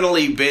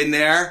definitely been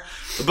there.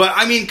 But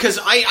I mean, because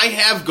I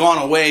have gone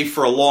away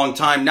for a long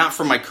time, not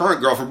from my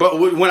current girlfriend, but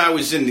when I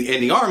was in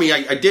the Army,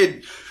 I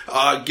did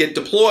get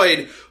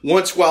deployed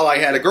once while I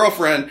had a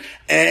girlfriend,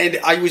 and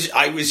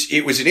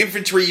it was an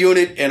infantry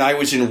unit, and I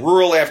was in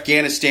rural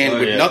Afghanistan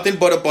with nothing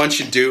but a bunch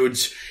of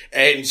dudes,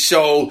 and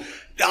so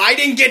I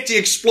didn't get to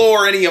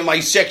explore any of my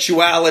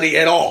sexuality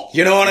at all.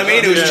 You know what I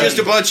mean? It was just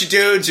a bunch of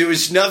dudes. It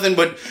was nothing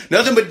but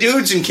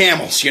dudes and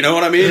camels. You know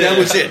what I mean? That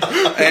was it.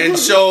 And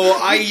so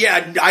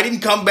I didn't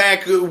come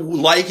back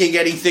liking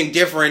anything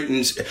different.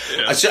 And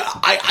so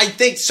I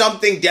think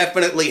something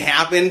definitely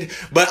happened,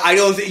 but I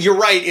don't think you're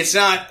right. It's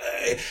not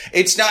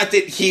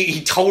that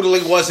he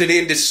totally wasn't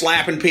into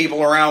slapping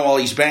people around while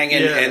he's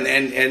banging. Yeah.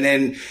 And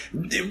then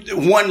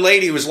one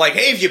lady was like,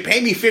 "Hey, if you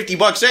pay me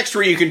 $50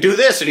 extra, you can do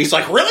this." And he's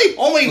like, "Really?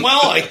 Only,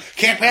 well, I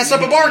can't pass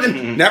up a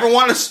bargain. Never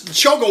want to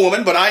choke a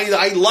woman, but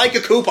I like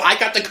a coupon. I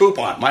got the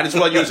coupon. Might as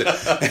well use it."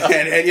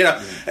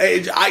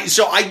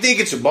 So I think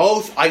it's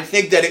both. I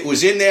think that it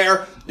was in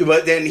there,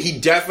 but then he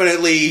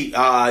definitely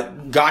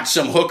got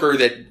some hooker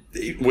that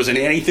was an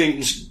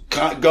anything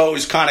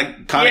goes kind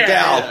of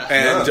gal,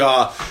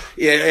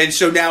 and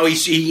so now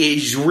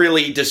he's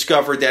really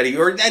discovered that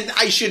and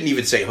I shouldn't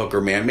even say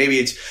hooker, man. Maybe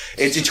it's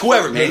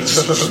whoever, man.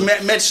 He's just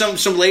met some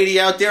lady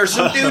out there,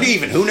 some dude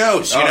even, who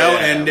knows, you know,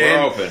 and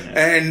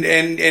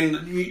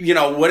you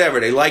know, whatever,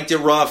 they liked it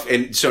rough,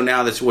 and so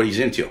now that's what he's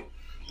into.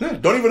 Yeah,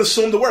 don't even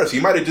assume the worst. He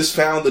might have just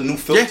found a new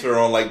filter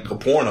on like a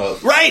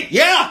Pornhub. Right?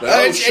 Yeah.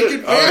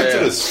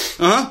 This.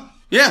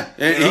 Yeah,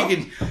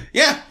 and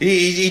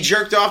he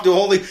jerked off the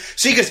whole thing.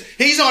 See, because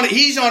he's on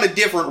a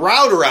different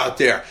router out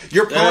there.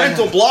 Your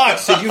parental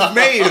blocks that you've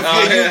made,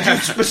 you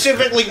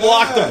specifically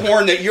block the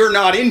porn that you're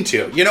not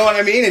into. You know what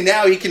I mean? And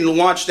now he can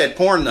watch that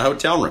porn in the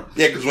hotel room.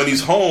 Yeah, because when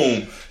he's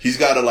home, he's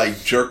got to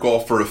like jerk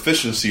off for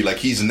efficiency. Like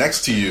he's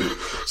next to you,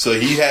 so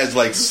he has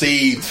like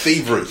saved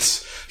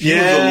favorites. He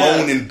was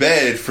alone in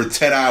bed for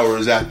 10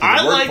 hours after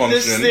the work function.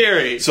 This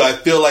theory. So I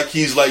feel like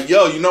he's like,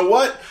 yo, you know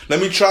what? Let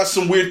me try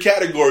some weird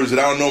categories that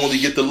I don't normally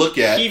get to look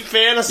at. He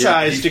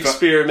fantasized,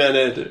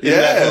 experimented in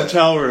that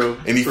hotel room.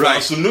 And he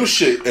found some new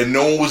shit, and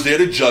no one was there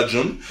to judge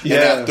him. Yeah.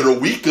 And after a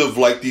week of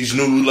like these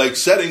new like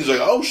settings, like,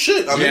 oh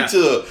shit, I'm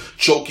into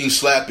choking,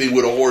 slapping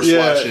with a horse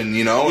watching,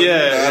 you know?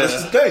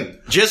 That's the thing.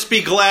 Just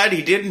be glad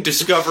he didn't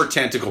discover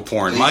tentacle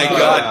porn. My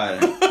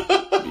God.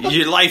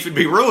 Your life would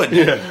be ruined.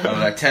 Yeah. Oh,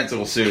 that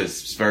tentacle suit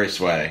is very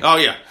sweaty. Oh,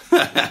 yeah.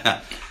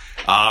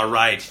 All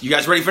right. You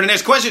guys ready for the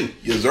next question?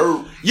 Yes,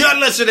 sir. You're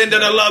listening to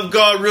the Love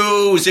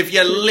Gurus. If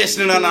you're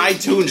listening on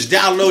iTunes,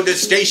 download the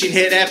Station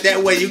Hit app.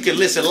 That way you can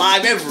listen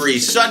live every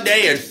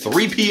Sunday at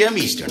 3 p.m.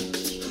 Eastern.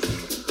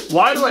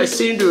 Why do I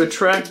seem to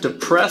attract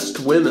depressed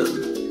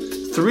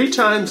women? 3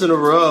 times in a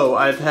row,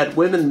 I've had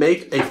women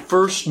make a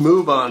first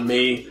move on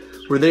me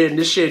where they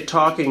initiated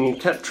talking and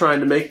kept trying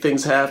to make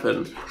things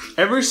happen.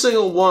 Every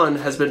single one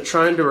has been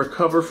trying to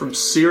recover from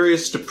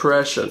serious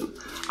depression.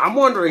 I'm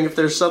wondering if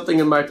there's something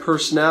in my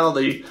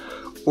personality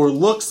or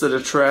looks that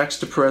attracts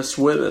depressed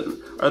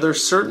women. Are there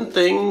certain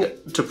things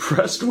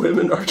depressed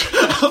women are...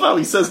 I love how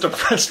he says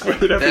depressed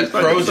women. That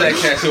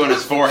Prozac tattoo on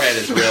his forehead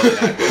is really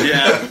not good.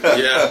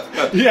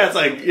 Yeah, it's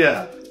like,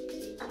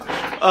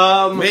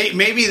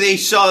 maybe they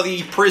saw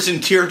the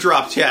prison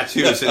teardrop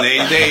tattoos and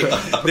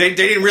they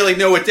didn't really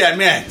know what that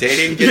meant. They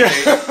didn't get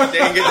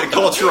the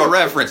cultural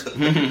reference.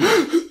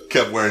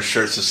 Kept wearing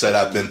shirts that said,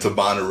 "I've been to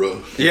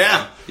Bannoroo."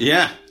 Yeah.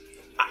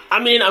 I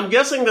mean, I'm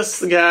guessing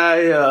this guy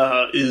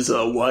is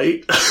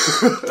white.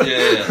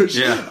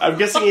 Yeah. I'm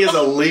guessing he has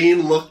a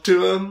lean look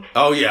to him.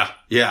 Oh, yeah.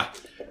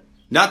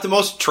 Not the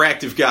most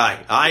attractive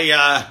guy.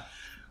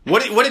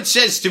 What it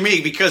says to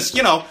me, because,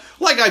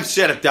 like I've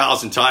said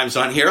 1,000 times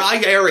on here, I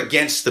err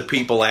against the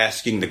people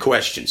asking the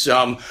questions.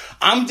 I'm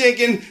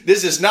thinking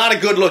this is not a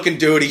good-looking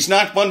dude. He's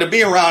not fun to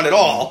be around at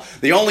all.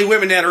 The only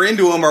women that are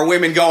into him are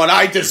women going,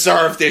 I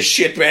deserve this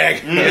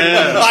shitbag.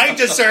 Yeah. I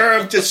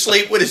deserve to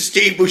sleep with a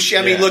Steve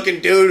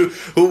Buscemi-looking dude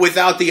who,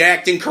 without the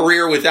acting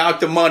career,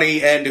 without the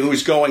money, and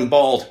who's going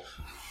bald.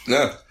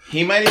 Yeah.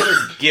 He might either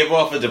give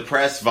off a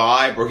depressed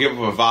vibe or give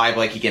off a vibe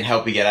like he can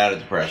help you get out of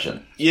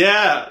depression.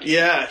 Yeah.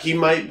 He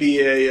might be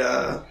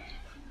a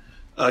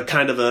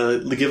kind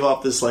of give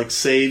off this like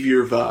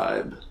savior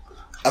vibe.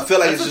 I feel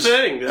like that's the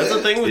thing. That's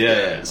the thing with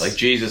guys. Like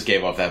Jesus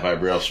gave off that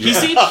vibe real strong. He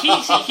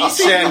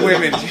sad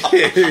women.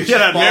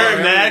 Yeah,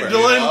 Mary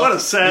Magdalene. What a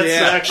sad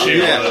sack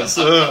she was.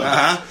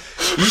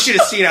 You should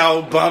have seen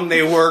how bummed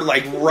they were,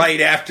 like, right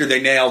after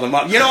they nailed him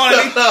up. You know what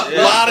I mean?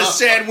 A lot of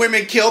sad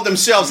women killed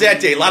themselves that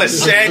day. A lot of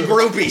sad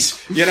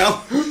groupies, They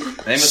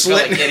must feel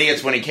like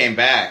idiots when he came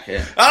back.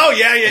 Yeah. Oh,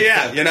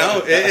 yeah.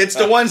 It's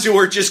the ones who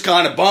were just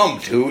kind of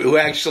bummed, who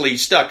actually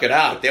stuck it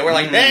out. They were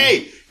like,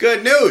 hey,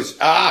 good news.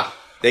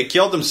 They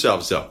killed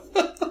themselves, though.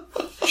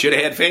 Should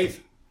have had faith.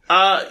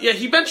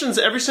 He mentions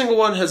every single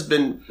one has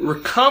been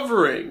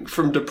recovering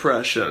from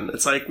depression.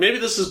 It's like maybe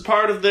this is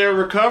part of their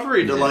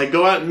recovery to like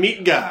go out and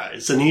meet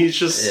guys, and he's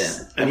just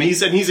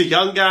he's a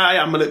young guy.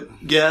 I'm gonna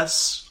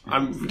guess.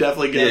 I'm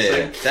definitely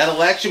guessing. Yeah. That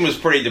election was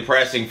pretty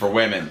depressing for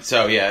women.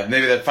 So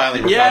maybe that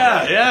finally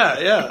recovered.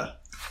 Yeah.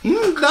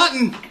 Not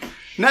in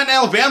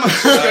Alabama.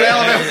 Let's go to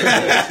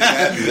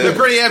Alabama. They're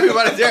pretty happy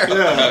about it there.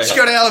 Let's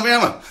go to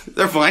Alabama.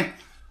 They're fine.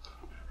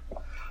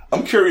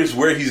 I'm curious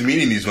where he's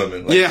meeting these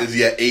women. Like, is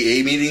he at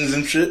AA meetings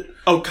and shit?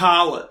 Oh,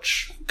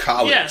 college.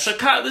 Yeah, so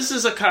this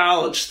is a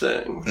college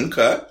thing.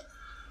 Okay.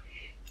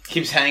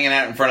 Keeps hanging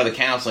out in front of the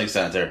counseling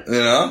center.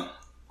 Yeah.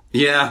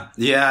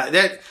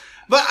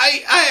 But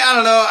I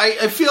don't know.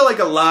 I feel like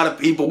a lot of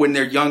people when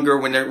they're younger,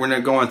 when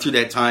they're going through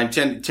that time,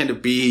 tend to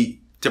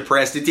be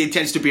depressed. It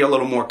tends to be a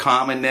little more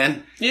common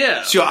then.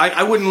 Yeah. So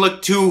I wouldn't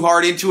look too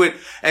hard into it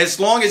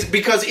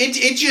because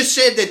it just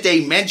said that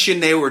they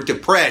mentioned they were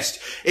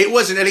depressed. It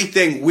wasn't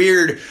anything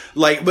weird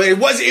but it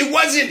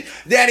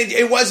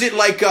wasn't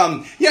like,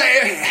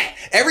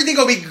 everything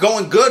will be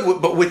going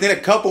good, but within a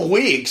couple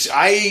weeks,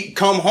 I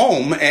come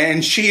home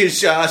and she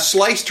has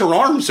sliced her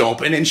arms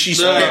open and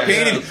she's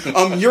painted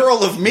a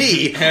mural of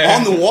me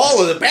on the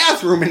wall of the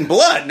bathroom in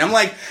blood. And I'm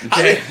like,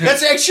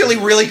 that's actually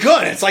really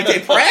good. It's like they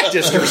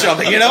practiced or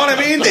something. You know what I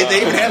mean?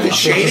 They even have the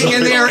shading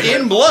in there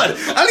in blood.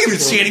 I don't even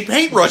see any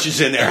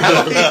paintbrushes in there.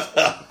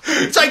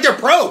 It's like they're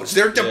pros.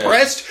 They're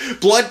depressed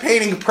blood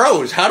painting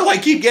pros. How do I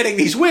keep getting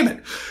these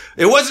women?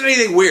 It wasn't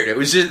anything weird. It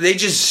was just, they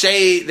just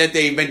say that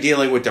they've been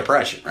dealing with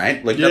depression,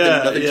 right? Like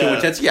nothing too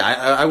intense. Yeah,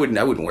 I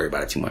wouldn't worry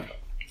about it too much.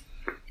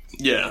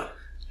 Yeah.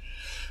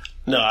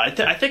 No, I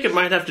think it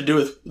might have to do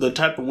with the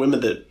type of women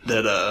that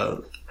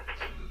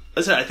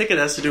I think it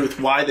has to do with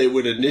why they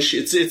would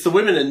initiate. It's the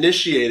women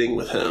initiating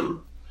with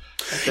him.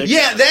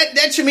 Yeah,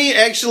 that to me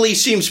actually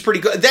seems pretty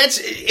good. That's,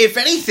 if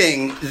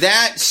anything,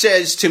 that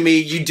says to me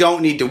you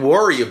don't need to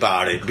worry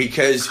about it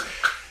because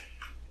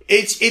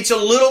it's a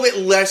little bit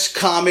less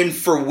common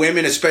for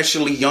women,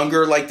 especially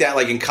younger like that,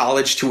 like in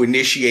college, to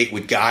initiate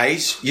with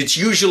guys. It's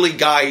usually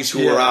guys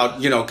who are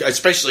out,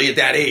 especially at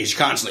that age,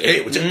 constantly,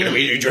 hey, what's up? Can I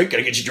get you a drink? Can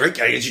I get you a drink?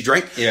 Can I get you a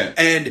drink? Yeah.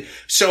 And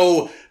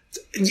so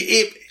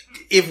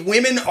if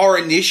women are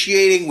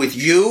initiating with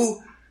you,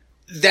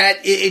 that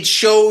it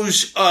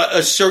shows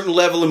a certain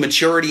level of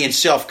maturity and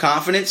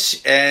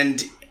self-confidence,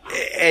 and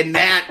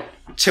that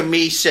to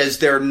me says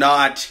they're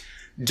not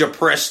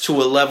depressed to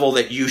a level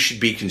that you should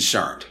be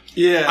concerned.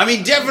 Yeah. I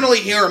mean, definitely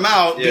hear them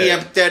out, be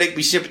empathetic,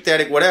 be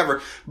sympathetic,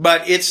 whatever,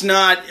 but it's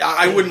not,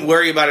 I wouldn't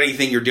worry about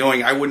anything you're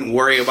doing. I wouldn't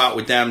worry about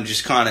with them.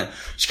 Just kind of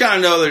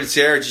know that it's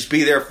there, just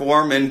be there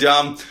for them, and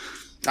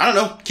I don't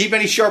know, keep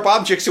any sharp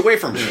objects away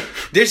from me.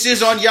 This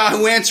is on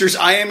Yahoo Answers.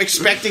 I am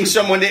expecting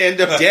someone to end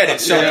up dead at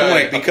some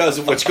point because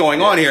of what's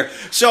going on here.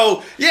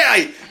 So,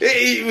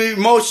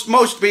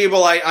 most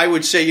people, I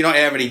would say you don't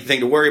have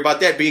anything to worry about.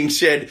 That being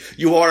said,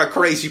 you are a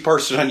crazy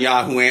person on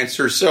Yahoo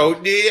Answers, so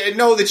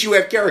know that you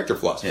have character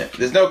flaws. Yeah.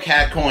 There's no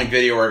catcalling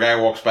video where a guy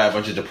walks by a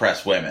bunch of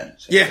depressed women.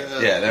 So,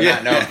 they're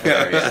not known for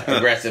their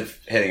aggressive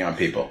hitting on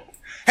people.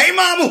 Hey,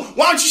 Mama,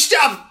 why don't you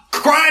stop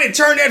crying and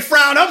turn that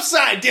frown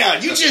upside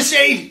down? You just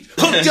ain't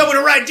hooked up with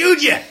the right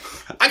dude yet.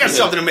 I got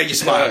something to make you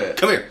smile.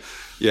 Come here.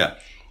 Yeah.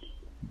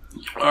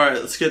 All right,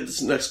 let's get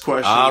this next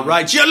question. All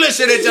right, you're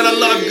listening to the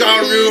Love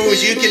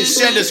Gurus. You can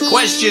send us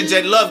questions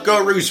at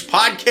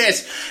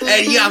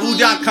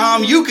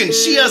loveguruspodcast@yahoo.com. You can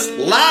see us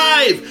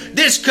live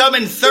this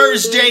coming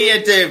Thursday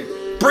at the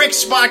Brick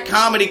Spot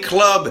Comedy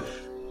Club,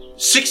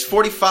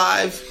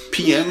 6:45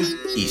 p.m.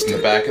 Eastern. In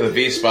the back of the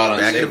V-Spot on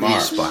St.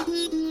 Mark's.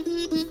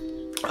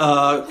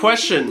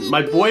 Question.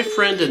 My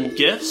boyfriend and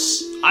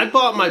gifts? I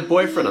bought my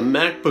boyfriend a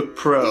MacBook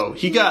Pro.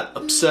 He got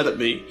upset at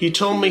me. He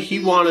told me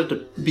he wanted to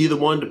be the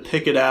one to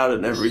pick it out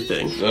and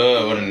everything.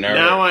 Ugh, what a nerd.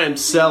 Now I am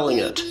selling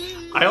it.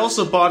 I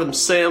also bought him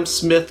Sam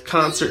Smith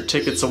concert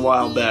tickets a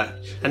while back.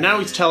 And now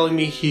he's telling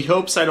me he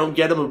hopes I don't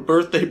get him a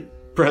birthday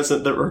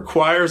present that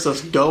requires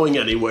us going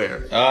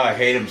anywhere. Oh, I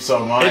hate him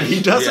so much. And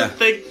he doesn't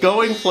think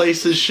going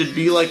places should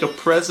be like a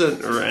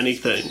present or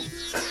anything.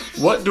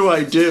 What do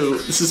I do?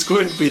 This is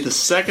going to be the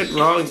second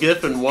wrong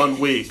gift in 1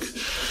 week.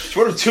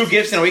 What are 2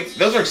 gifts in a week?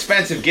 Those are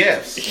expensive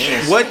gifts.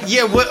 What?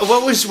 Yeah. What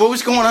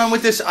was going on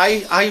with this?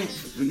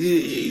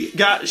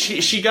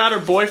 She got her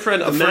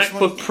boyfriend a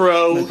MacBook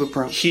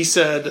Pro. He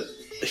said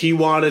he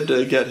wanted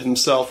to get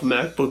himself a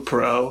MacBook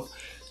Pro,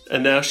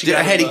 and now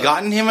had he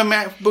gotten him a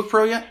MacBook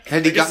Pro yet?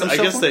 Had he gotten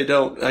himself one? They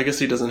don't. I guess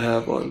he doesn't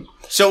have one.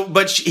 So,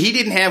 but he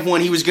didn't have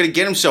one. He was going to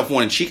get himself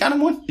one, and she got him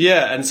one.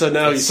 Yeah, and so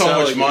now he's so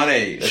selling much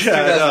money. That's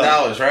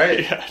 $2,000, right?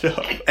 Yeah, I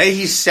know. Hey,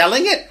 he's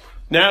selling it.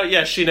 Now,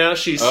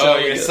 she's Oh,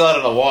 selling you it. can sell it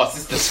at a loss.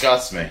 This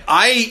disgusts me.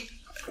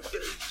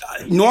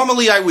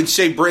 Normally I would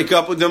say break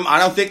up with them. I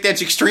don't think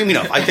that's extreme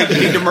enough. I think you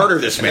need to murder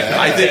this man.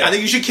 I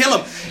think you should kill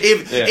him.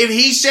 If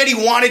he said he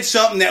wanted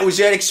something that was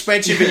that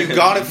expensive and you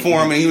got it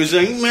for him, and he was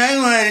like, I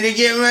wanted to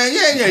get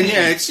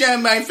it's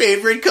not my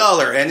favorite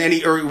color, and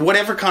then or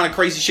whatever kind of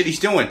crazy shit he's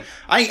doing,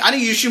 I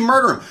think you should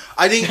murder him.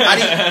 I think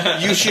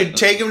you should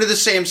take him to the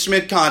Sam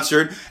Smith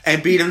concert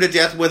and beat him to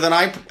death with an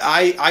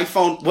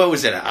iPhone. What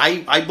was it?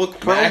 iBook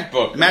Pro?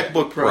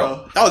 MacBook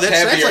Pro. Oh, that's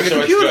heavier, like a so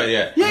computer.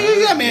 It's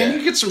good, Yeah, man.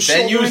 You get some.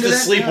 Then use into the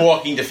that.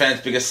 sleepwalking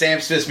defense because Sam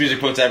Smith's music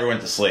puts everyone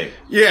to sleep.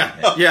 Yeah,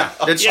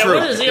 that's true.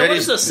 What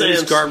is the Sam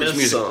Smith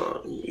music.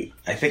 song?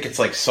 I think it's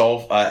like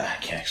soul. I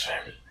can't explain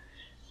it.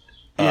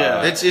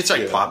 Yeah, it's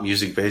like pop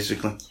music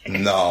basically.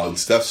 No,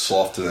 that's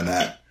softer than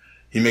that.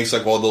 He makes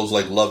like all those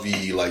like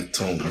lovey like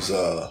tunes.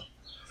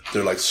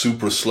 They're like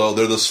super slow.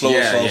 They're the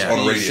slowest songs on Can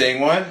the you radio.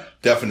 sing one?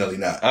 Definitely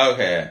not.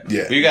 Okay.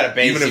 Yeah. You got a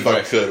bassy Even if voice.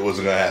 I could, it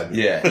wasn't gonna happen.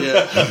 Yeah.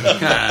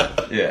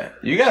 yeah. Yeah.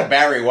 You got a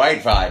Barry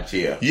White vibe to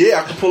you.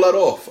 Yeah, I can pull that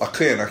off. I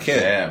can.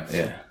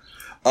 Yeah.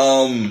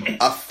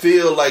 I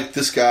feel like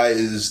this guy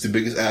is the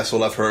biggest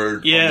asshole I've heard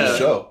on the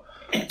show.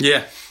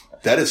 Yeah.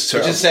 That is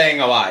terrible. Which is saying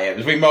a lot.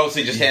 Yeah. We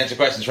mostly just answer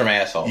questions from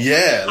assholes.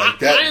 Yeah, like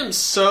that. I am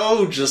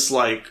so just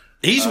like...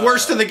 He's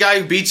worse than the guy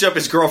who beats up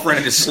his girlfriend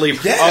in his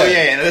sleep. Yeah. Oh,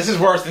 yeah. This is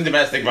worse than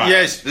domestic violence.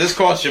 Yes. This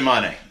costs you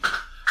money.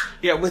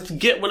 Yeah,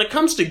 when it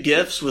comes to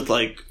gifts with,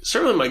 like,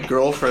 certainly my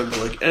girlfriend, but,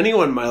 like,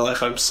 anyone in my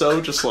life, I'm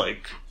so just,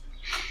 like,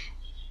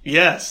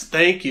 yes,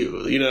 thank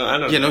you. You know, I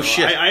don't know. No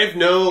shit. I have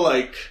no,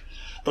 like...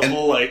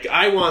 whole, like,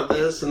 I want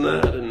this and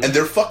that. And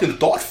they're fucking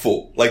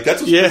thoughtful. Like,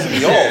 that's what's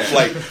pissing me off.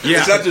 Like,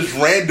 it's not just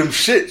random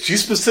shit. She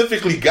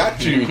specifically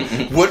got you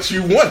what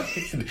you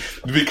wanted.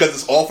 Because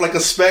it's off like a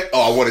spec.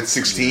 Oh, I wanted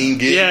 16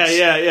 gigs. Yeah.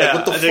 Like,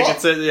 what the I fuck?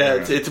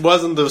 think it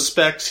wasn't the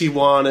specs he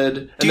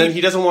wanted. And then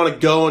he doesn't want to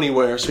go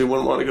anywhere, so he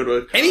wouldn't want to go to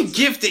a concert. Any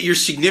gift that your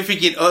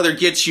significant other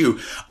gets you,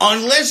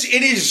 unless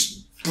it is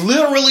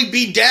literally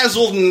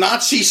bedazzled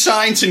Nazi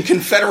signs and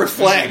Confederate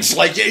flags,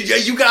 like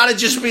you gotta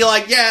just be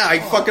like, yeah, I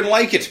fucking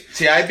like it.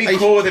 See, I'd be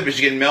cool with it, but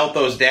you can melt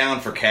those down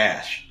for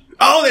cash.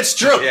 Oh, that's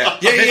true. Yeah.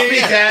 Uh-huh.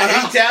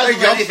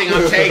 Anything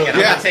I'm taking. I'm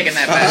not taking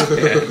that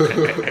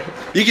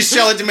back. You can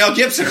sell it to Mel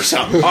Gibson or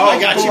something. Oh, I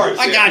got of course, you.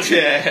 I got you.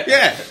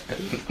 Yeah.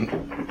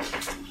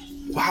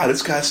 Wow,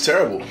 this guy's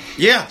terrible.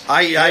 Yeah,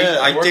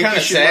 I We're think kind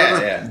you of should sad.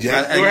 murder.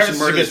 Yeah. We're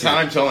having a good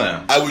time till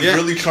now. I was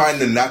really trying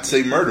to not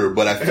say murder,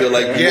 but I feel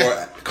like you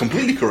are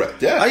completely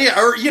correct. Yeah.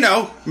 Or,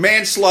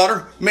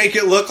 manslaughter. Make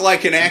it look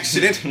like an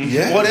accident.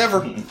 Yeah.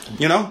 Whatever.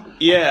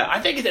 Yeah, I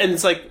think, and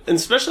it's like, and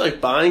especially like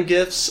buying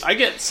gifts. I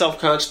get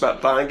self-conscious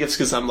about buying gifts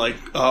because I'm like,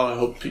 oh, I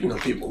hope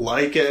people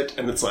like it,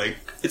 and it's like,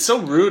 it's so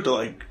rude to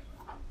like,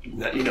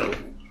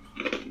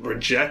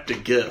 reject a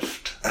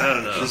gift. I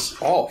don't know.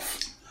 It's off.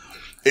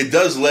 It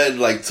does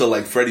lead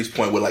to Freddie's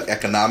point with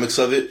economics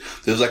of it.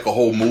 There's a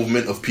whole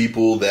movement of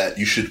people that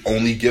you should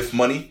only gift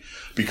money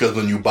because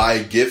when you buy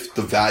a gift,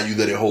 the value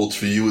that it holds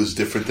for you is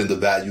different than the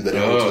value that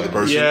it holds for the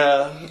person.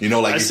 Yeah.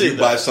 If you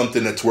buy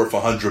something that's worth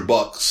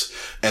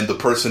 $100 and the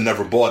person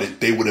never bought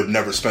it, they would have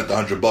never spent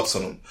 $100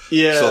 on them.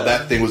 Yeah. So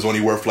that thing was only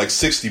worth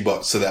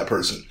 $60 to that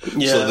person.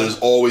 Yeah. So there's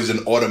always an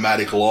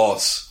automatic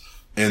loss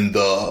in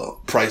the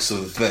price of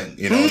the thing.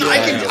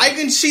 I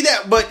can see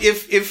that, but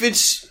if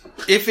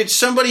it's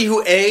somebody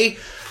who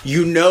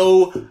you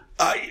know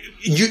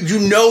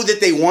that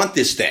they want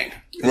this thing,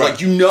 right. like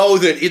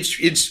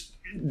that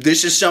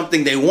this is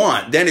something they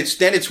want, then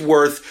it's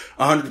worth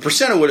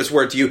 100% of what it's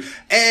worth to you.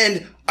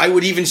 And I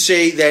would even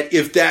say that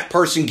if that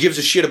person gives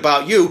a shit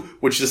about you,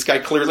 which this guy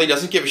clearly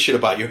doesn't give a shit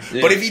about you,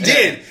 but if he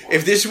did,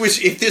 if this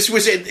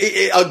was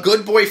a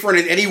good boyfriend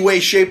in any way,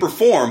 shape, or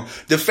form,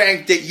 the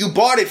fact that you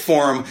bought it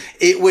for him,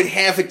 it would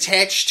have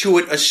attached to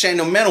it a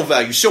sentimental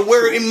value. So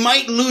where it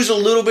might lose a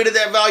little bit of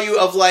that value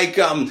of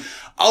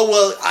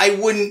I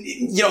wouldn't,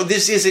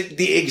 this isn't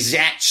the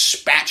exact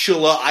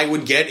spatula I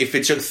would get if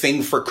it's a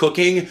thing for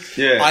cooking.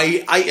 Yeah.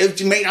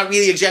 It may not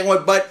be the exact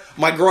one, but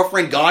my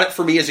girlfriend got it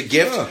for me as a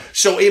gift. Yeah.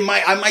 So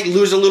I might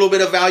lose a little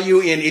bit of value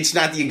in, it's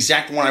not the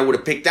exact one I would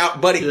have picked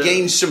out, but it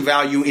gains some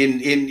value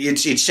in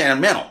it's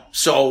sentimental.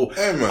 So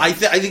I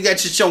think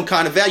that's its own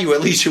kind of value.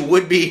 At least it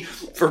would be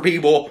for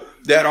people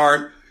that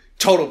aren't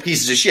total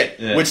pieces of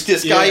shit, which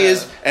this guy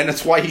is, and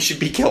that's why he should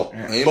be killed.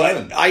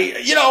 Amen. But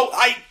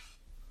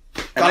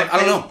And I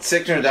don't know.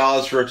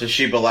 $600 for a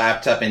Toshiba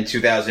laptop in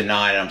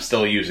 2009, and I'm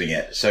still using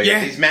it. So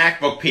these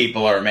MacBook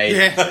people are amazing.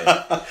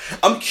 Yeah.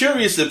 I'm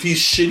curious if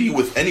he's shitty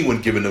with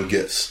anyone giving him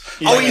gifts.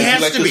 Oh, he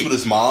has like to this be with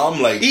his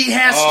mom. Like he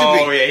has to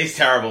Oh be. yeah, he's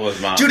terrible with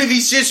his mom. Dude, if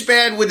he's this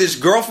bad with his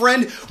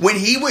girlfriend, when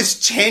he was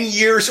 10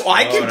 years old,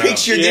 I can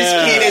picture this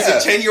kid as a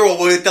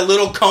 10-year-old with the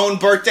little cone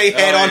birthday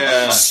hat on,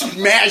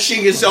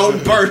 smashing his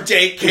own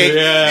birthday cake.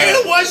 Yeah.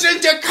 It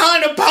wasn't the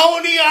kind of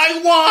pony I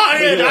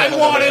wanted. Yeah. I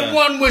wanted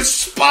one with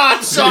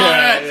spots on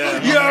it.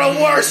 Yeah. You're the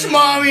worst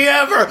mommy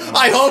ever.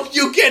 I hope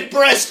you get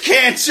breast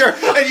cancer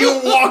and you're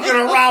walking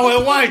around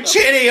with one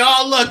titty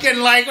all looking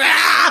like,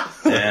 ah!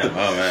 Yeah,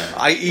 oh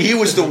man. He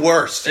was the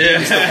worst. He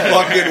was the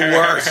fucking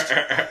worst.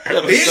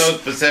 It was so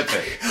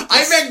specific.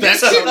 I mean, this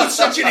kid was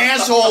such an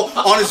asshole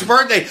on his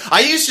birthday.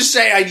 I used to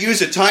say I'd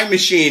use a time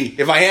machine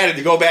if I had it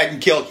to go back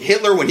and kill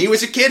Hitler when he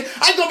was a kid.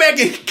 I'd go back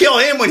and kill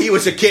him when he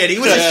was a kid. He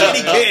was a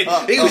shitty kid.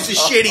 He was a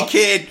shitty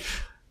kid.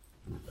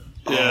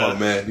 oh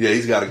man, yeah,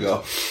 he's got to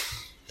go.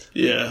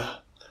 Yeah.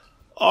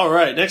 All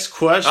right, next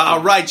question. All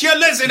right, you're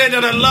listening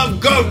to the Love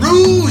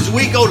Gurus.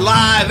 We go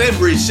live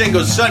every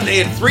single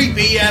Sunday at 3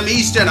 p.m.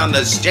 Eastern on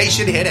the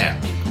Station Hit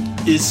app.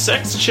 Is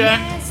sex chat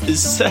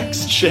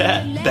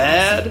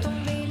bad?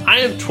 I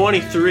am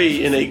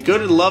 23 in a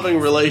good and loving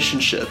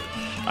relationship.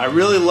 I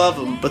really love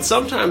them, but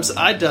sometimes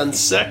I done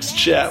sex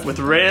chat with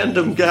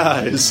random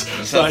guys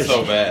Sounds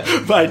so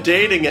bad. by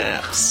dating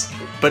apps,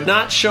 but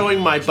not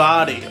showing my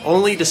body,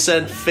 only to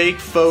send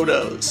fake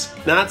photos,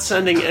 not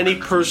sending any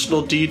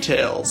personal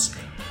details.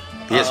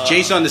 Yes,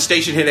 Jason on the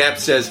Station Hit app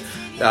says,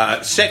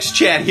 sex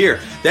chat here.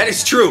 That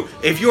is true.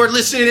 If you're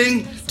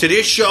listening to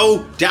this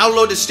show,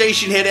 download the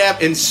Station Hit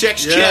app and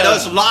sex chat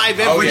us live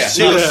every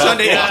single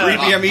Sunday at 3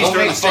 p.m. Eastern We'll on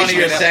the make fun of Station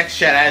your Hit app. sex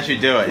chat as you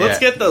do it. Let's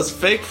get those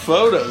fake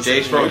photos.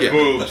 Jace broke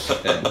boobs.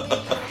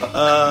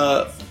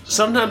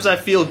 Sometimes I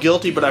feel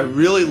guilty, but I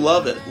really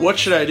love it. What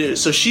should I do?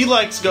 So she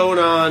likes going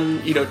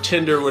on,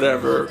 Tinder,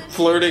 whatever,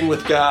 flirting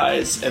with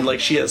guys, and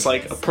she has a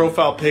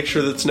profile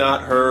picture that's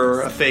not her,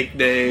 a fake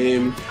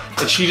name,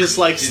 and she just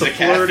likes She's the a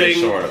catfish,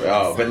 flirting. sort of.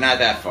 Oh, but not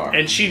that far.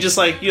 And she just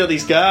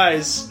these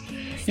guys.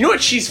 You know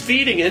what she's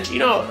feeding into? I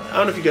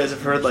don't know if you guys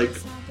have heard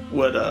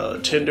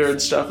what Tinder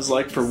and stuff is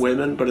like for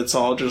women, but it's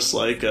all just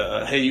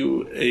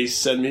hey,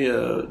 send me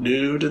a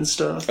nude and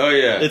stuff. Oh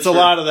yeah, it's a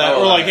lot of that.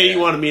 Oh, or hey, you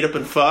want to meet up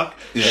and fuck?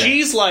 Yeah.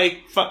 She's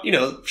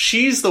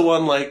she's the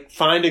one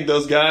finding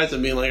those guys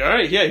and being all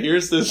right, yeah,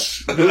 here's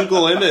this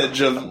Google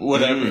image of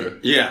whatever.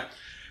 Yeah.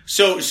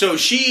 So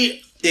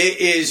she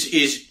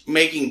is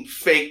making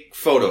fake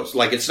photos.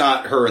 It's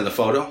not her in the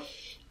photo?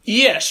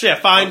 Yes, yeah,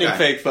 finding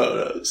fake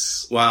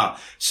photos. Wow.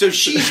 So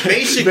she's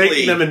basically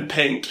making them in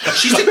paint.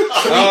 She's a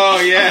oh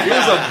yeah.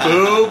 Here's a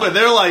boob, and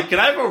they're like, "Can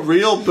I have a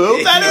real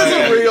boob? That is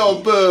a real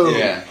boob.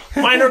 Yeah.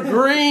 Mine are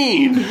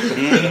green."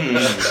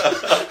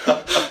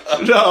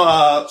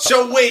 No.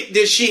 So wait,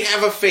 does she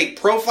have a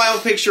fake profile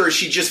picture, or is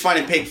she just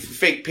finding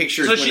fake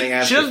pictures when they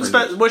ask her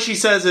for what she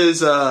says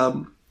is,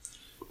 I'm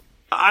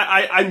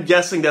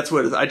guessing that's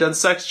what it is. I done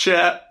sex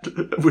chat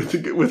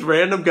with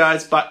random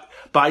guys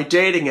by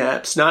dating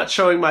apps, not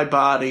showing my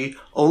body,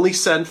 only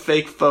send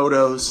fake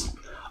photos,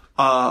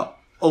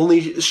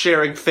 only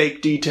sharing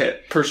fake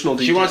personal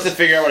details. She wants to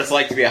figure out what it's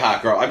like to be a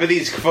hot girl. I bet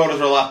these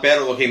photos are a lot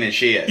better looking than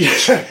she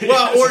is.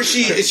 Well, or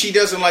she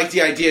doesn't like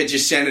the idea of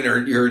just sending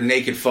her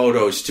naked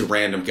photos to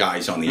random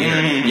guys on the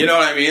internet. You know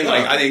what I mean?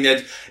 I think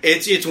that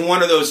it's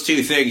one of those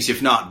two things,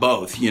 if not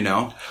both.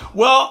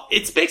 Well,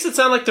 it makes it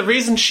sound like the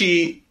reason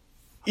she.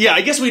 Yeah,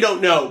 I guess we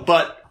don't know,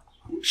 but.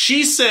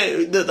 She's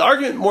saying the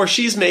argument more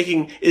she's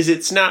making is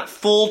it's not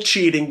full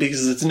cheating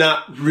because it's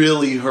not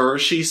really her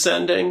she's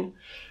sending.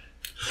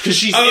 Because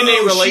she's in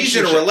a relationship. She's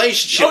in a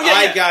relationship. Oh, yeah,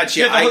 I got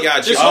you. I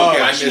got you. The whole Okay,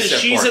 I question missed is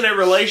that she's part. in a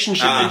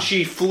relationship and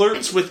she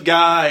flirts with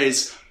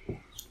guys,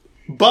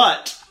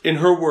 but, in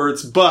her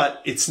words,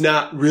 but it's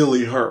not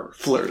really her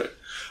flirting.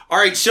 All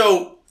right,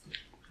 so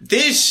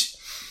this...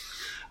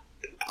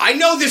 I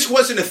know this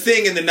wasn't a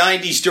thing in the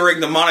 90s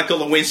during the Monica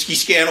Lewinsky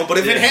scandal, but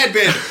if it had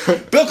been,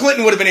 Bill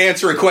Clinton would have been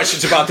answering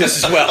questions about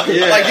this as well.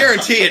 I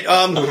guarantee it.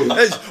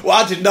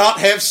 I did not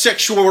have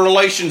sexual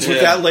relations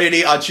with that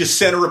lady. I just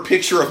sent her a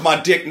picture of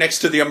my dick next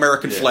to the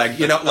American flag.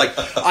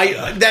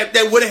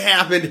 That would have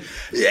happened.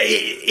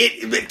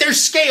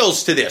 There's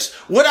scales to this.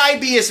 Would I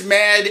be as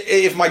mad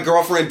if my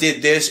girlfriend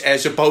did this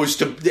as opposed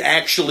to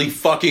actually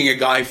fucking a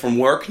guy from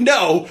work?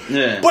 No.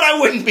 Yeah. But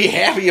I wouldn't be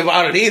happy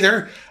about it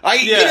either.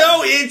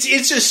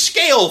 It's a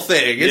scale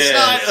thing. It's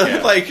not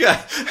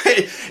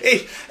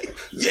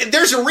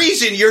there's a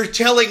reason you're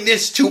telling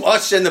this to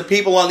us and the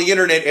people on the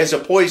internet as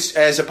opposed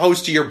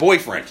to your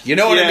boyfriend. You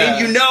know what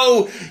I mean?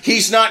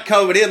 He's not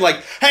coming in like,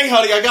 hey,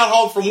 honey, I got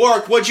home from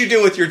work. What'd you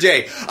do with your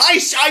day?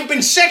 I've been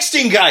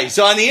sexting guys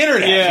on the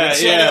internet.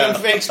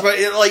 But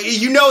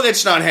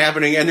that's not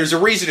happening, and there's a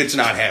reason it's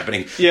not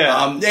happening.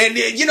 Yeah.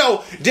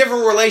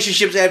 Different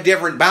relationships have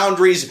different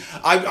boundaries.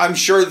 I'm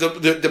sure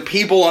the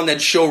people on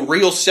that show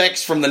Real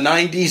Sex from the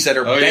 90s that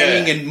are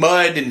banging in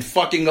mud and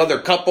fucking other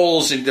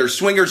couples and they're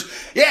swingers.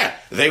 Yeah.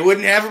 they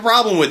wouldn't have a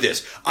problem with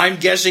this. I'm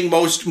guessing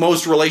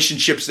most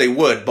relationships they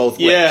would both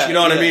ways. Yeah, You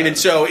know what I mean? And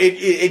so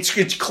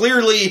it's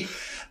clearly,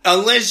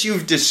 unless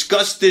you've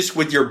discussed this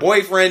with your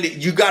boyfriend,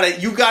 you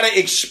gotta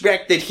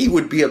expect that he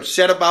would be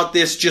upset about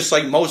this, just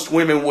like most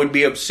women would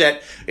be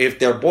upset if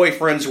their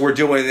boyfriends were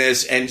doing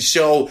this. And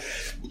so,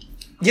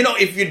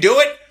 if you do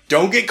it,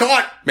 don't get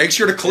caught. Make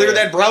sure to clear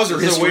that browser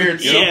It's a history. weird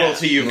symbol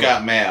to You've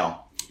Got Mail.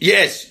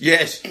 Yes.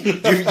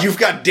 You've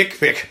got dick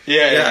pic.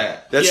 Yeah.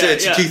 That's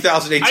it's a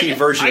 2018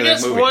 version of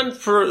that movie. I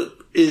guess one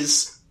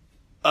is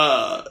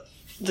the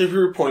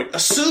viewpoint.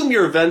 Assume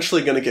you're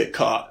eventually going to get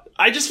caught.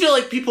 I just feel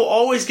like people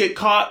always get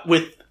caught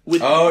with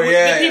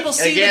people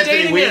see the Anthony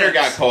dating Weiner apps.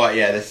 got caught.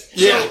 Yeah.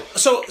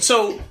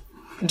 So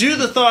do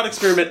the thought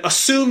experiment.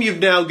 Assume you've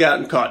now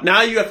gotten caught.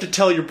 Now you have to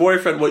tell your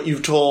boyfriend what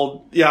you've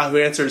told Yahoo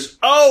Answers.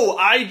 Oh,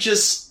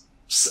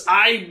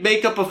 I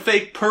make up a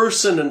fake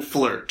person and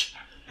flirt.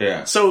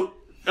 Yeah. So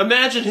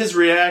imagine his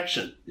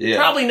reaction. Yeah.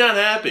 Probably not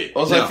happy.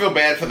 Also, I feel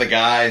bad for the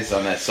guys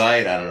on that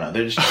site. I don't know.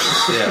 They're just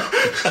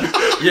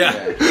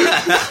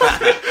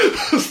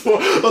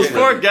Those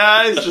poor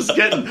guys just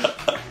getting...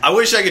 I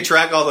wish I could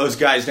track all those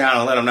guys down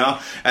and let them know.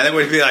 And then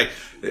we'd be like,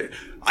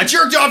 I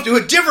jerked off to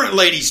a different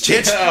lady's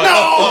tits. No,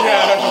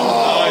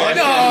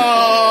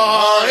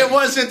 it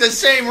wasn't the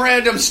same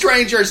random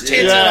stranger's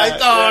tits that I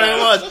thought it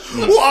was.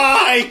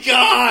 Why,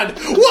 God?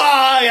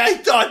 Why? I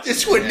thought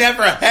this would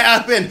never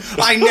happen.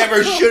 I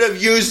never should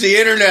have used the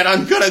internet.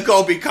 I'm going to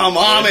go become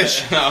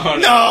Amish.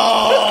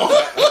 No.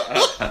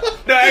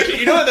 No, actually,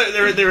 you know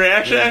what the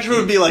reaction actually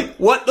would be like?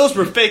 What? Those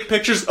were fake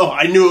pictures? Oh,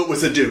 I knew it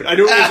was a dude. I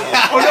knew it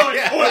was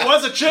it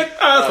was a chick?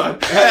 Oh,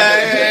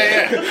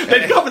 that's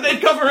fine.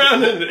 They'd come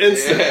around in an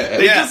instant.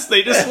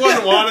 They just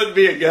wanted to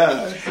be a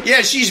guy.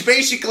 Yeah, she's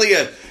basically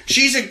a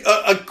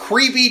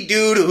creepy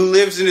dude who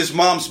lives in his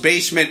mom's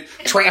basement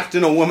trapped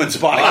in a woman's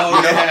body.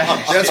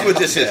 That's what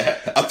this is.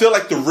 I feel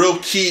like the real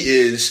key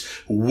is,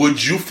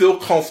 would you feel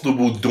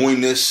comfortable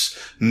doing this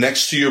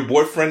next to your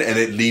boyfriend and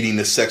it leading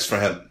to sex for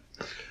him?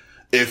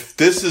 If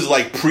this is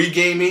like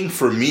pre-gaming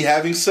for me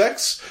having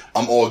sex,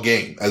 I'm all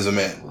game as a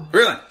man.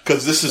 Really?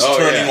 Because this is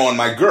turning on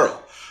my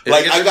girl.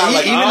 Like I got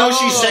like, even though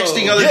she's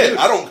sexting other dudes.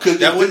 I don't.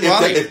 Cause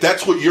if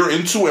that's what you're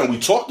into and we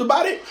talked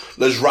about it,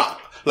 let's rock.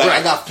 Like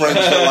I got friends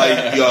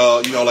that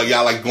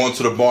y'all like going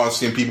to the bar and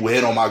seeing people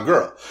hit on my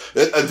girl.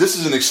 This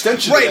is an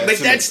extension, right? Of But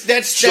that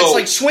that's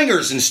like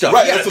swingers and stuff.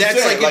 Right, Yeah,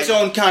 that's like its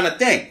own kind of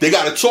thing. They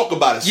got to talk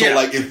about it. So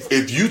like,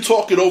 if you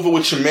talk it over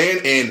with your man,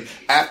 and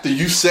after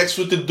you sex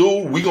with the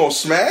dude, we gonna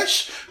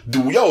smash.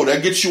 That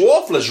gets you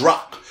off. Let's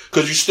rock,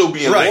 because you still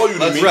being loyal to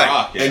me,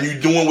 and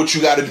you doing what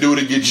you got to do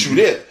to get you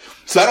there.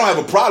 So I don't have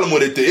a problem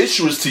with it. The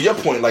issue is, to your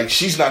point, like,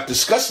 she's not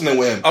discussing it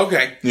with him.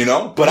 Okay.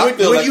 But I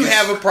feel would you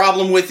have a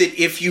problem with it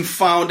if you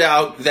found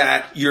out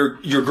that your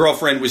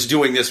girlfriend was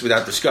doing this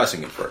without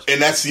discussing it first?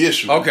 And that's the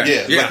issue.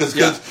 Okay.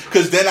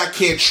 Because then I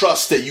can't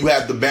trust that you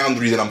have the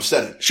boundary that I'm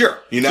setting. Sure.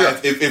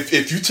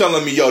 If you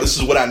telling me, this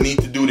is what I need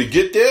to do to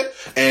get there,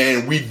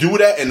 and we do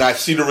that, and I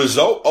see the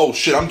result, oh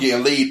shit, I'm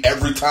getting laid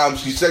every time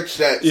she sex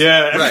that.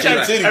 Yeah.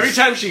 Every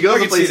time she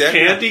goes and plays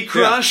Candy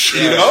Crush.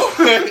 I'm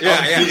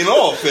getting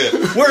off it.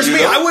 Whereas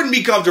me, I wouldn't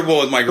be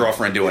comfortable with my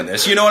girlfriend doing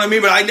this. You know what I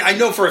mean? But I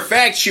know for a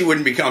fact she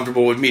wouldn't be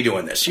comfortable with me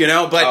doing this. But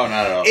not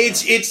at all.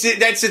 That's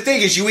the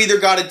thing, is you either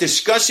got to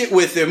discuss it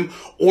with him,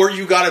 or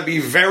you got to be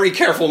very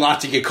careful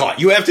not to get caught.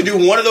 You have to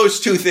do one of those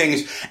two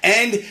things.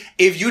 And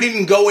if you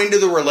didn't go into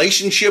the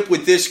relationship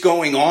with this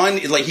going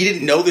on, like he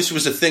didn't know this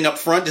was a thing up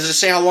front, does it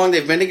say how long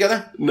they've been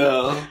together?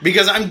 No.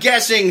 Because I'm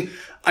guessing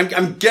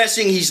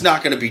he's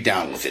not going to be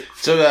down with it.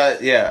 So,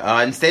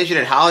 on Station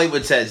at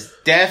Hollywood says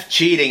deaf,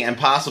 cheating, and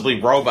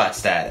possibly robot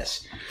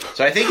status.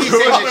 So I think he's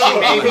saying that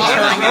she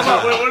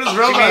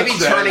may be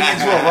turning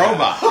into a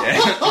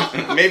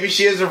robot. Maybe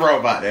she is a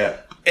robot. Yeah.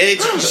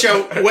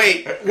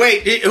 Wait,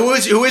 who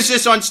is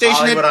this on Station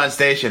Hollywood on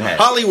Station Head.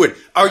 Hollywood,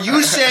 are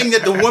you saying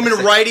that the woman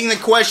writing the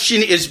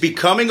question is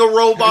becoming a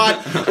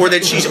robot, or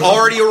that she's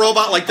already a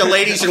robot, like the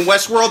ladies in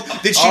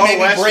Westworld? Did she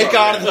maybe break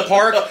out of the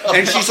park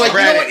and she's like, you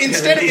know what?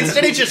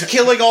 Instead of just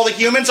killing all the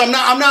humans, I'm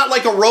not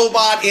like a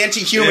robot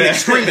anti-human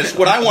extremist.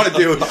 What I want to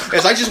do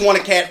is I just want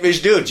to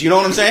catfish dudes. You know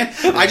what I'm saying?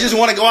 I just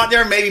want to go out there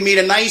and maybe meet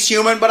a nice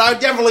human, but I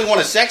definitely want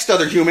to sext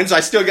other humans.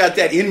 I still got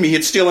that in me.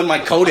 It's still in my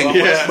coding.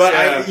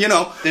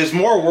 There's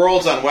more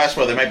worlds on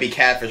Westworld. There might be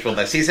catfish world.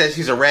 He says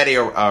he's already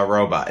a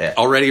robot. Yeah.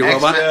 Already a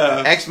robot?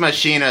 Ex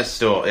Machina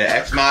still. Yeah,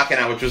 Ex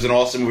Machina, which was an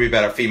awesome movie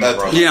about a female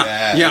robot.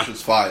 Which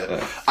was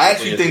fire. I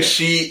actually think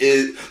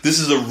this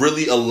is a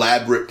really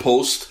elaborate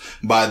post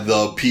by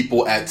the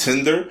people at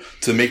Tinder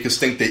to make us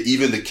think that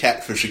even the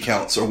catfish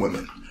accounts are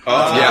women.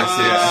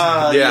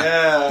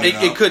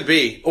 It could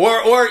be, or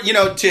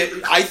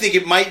I think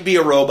it might be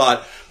a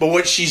robot, but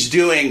what she's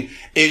doing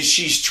is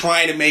she's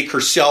trying to make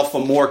herself a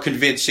more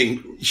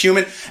convincing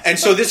human, and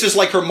so this is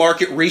like her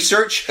market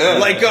research.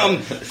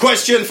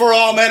 Question for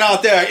all men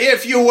out there: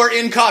 if you were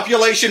in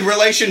copulation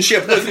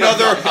relationship with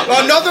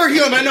another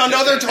human,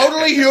 another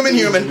totally human,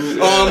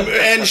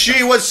 and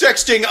she was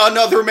sexting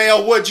another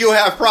male, would you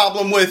have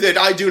problem with it?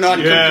 I do not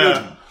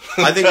compute.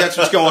 I think that's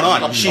what's going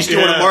on. She's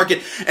doing a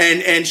market,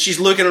 and she's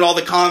looking at all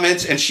the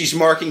comments, and she's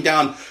marking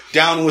down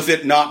with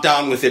it, not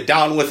down with it,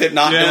 down with it,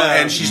 not down,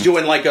 and she's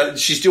doing like a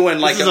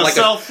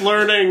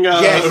self-learning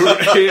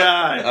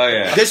AI. Oh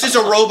yeah. This is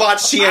a robot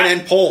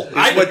CNN poll.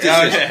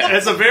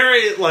 It's a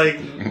very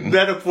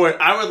meta point.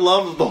 I would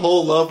love the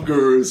whole Love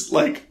Gurus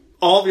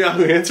all of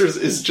Yahoo Answers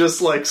is just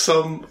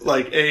some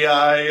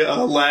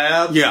AI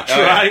lab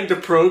trying to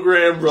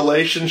program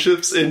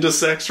relationships into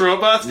sex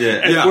robots,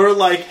 and we're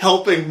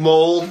helping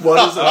mold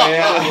what is a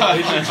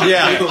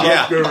relationship to the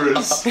Love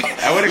Gurus.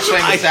 I would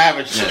explain the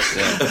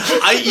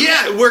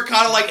savageness. We're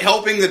kind of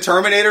helping the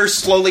Terminators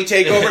slowly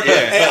take over.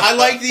 And I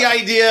like the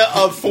idea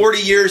of 40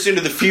 years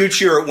into the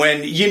future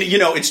when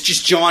it's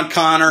just John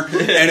Connor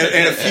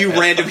and a few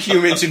random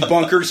humans in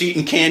bunkers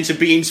eating cans of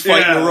beans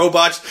fighting the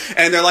robots,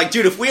 and they're like,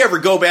 dude, if we ever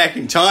go back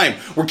in time,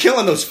 we're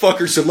killing those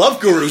fuckers to Love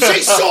Gurus.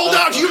 They sold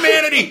out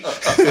humanity.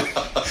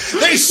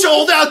 They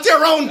sold out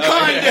their own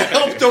kind to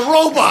help the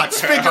robots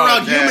figure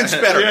out humans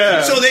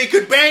better, so they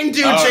could bang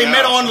dudes they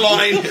met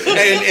online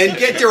and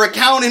get their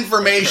account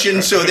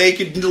information, so they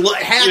could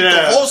hack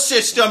the whole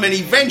system and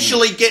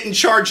eventually get in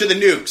charge of the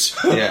nukes.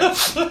 Yeah.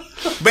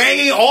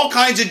 Banging all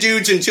kinds of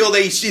dudes until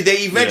they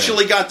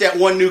eventually got that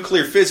one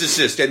nuclear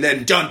physicist, and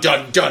then dun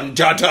dun dun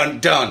dun dun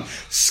dun.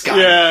 Scott.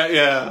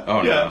 Yeah.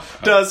 Oh no.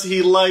 Does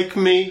he like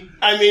me?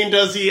 I mean,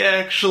 does he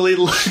actually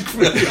like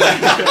me?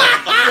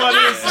 What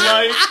is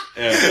life?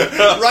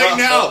 Right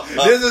now,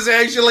 this is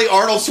actually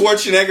Arnold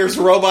Schwarzenegger's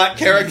robot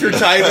character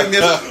typing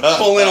this,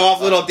 pulling off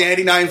little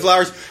dandelion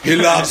flowers. He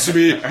loves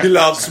me not. He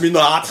loves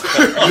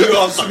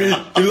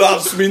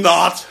me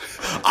not.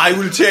 I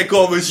will take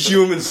over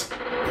humans.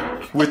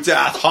 With their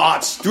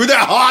hearts. Through their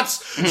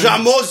hearts, the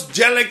most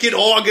delicate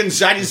organs,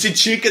 that is the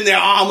cheek and their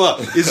armor,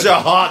 is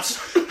their hearts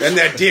and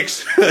their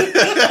dicks.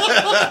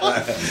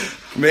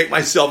 Make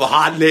myself a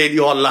hot lady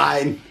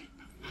online.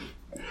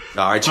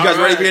 All right, you guys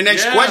ready for your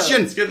next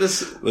question? Let's get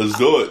this. Let's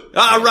do it.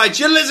 All right,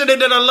 you're listening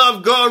to the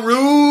Love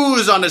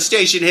Gurus on the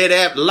Station Hit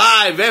app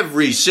live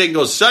every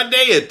single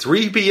Sunday at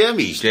 3 p.m.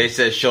 Eastern. Jay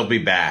says she'll be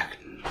back.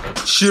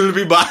 She'll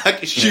be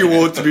back. She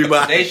won't be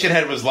back. Station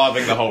Head was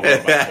loving the whole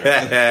robot.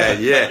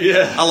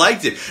 Yeah. I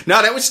liked it. No,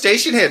 that was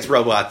Station Head's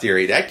robot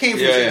theory. That came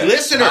from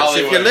listeners.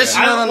 Hollywood, if you're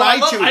listening on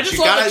iTunes, you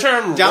gotta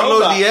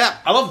download robot. The app.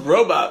 I love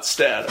robot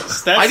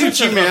status. That's I do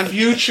such too, man.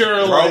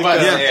 Future Robot,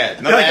 there's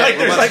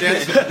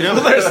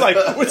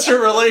what's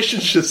your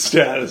relationship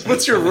status?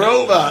 What's your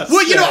robot?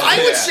 Well, status?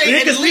 I would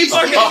say because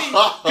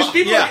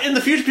people are in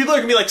the future, people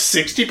are gonna be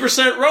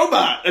 60%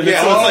 robot, and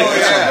it's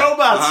a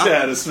robot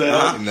status,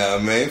 man. Nah,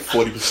 man,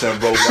 40%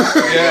 robot.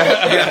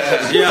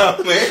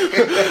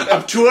 Man.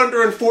 I'm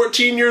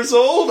 214 years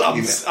old.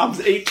 I'm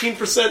 18%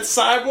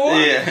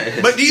 cyborg.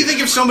 Yeah. But do you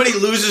think if somebody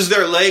loses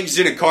their legs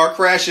in a car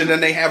crash and then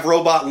they have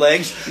robot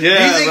legs, do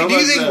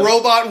you think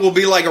robot will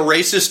be like a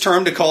racist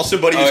term to call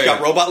somebody who's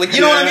got robot legs?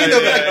 You know what I mean?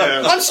 They'll be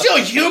I'm still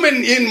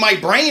human in my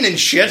brain and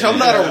shit. I'm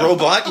not a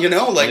robot,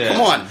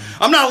 come on.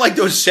 I'm not like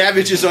those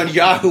savages on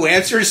Yahoo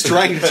Answers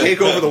trying to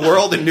take over the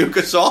world and nuke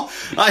us all.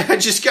 I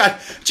just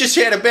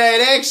had a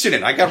bad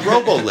accident. I got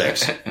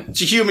robo-legs.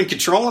 It's a human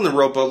controlling the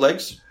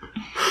robo-legs.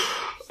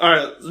 All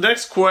right,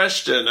 next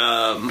question.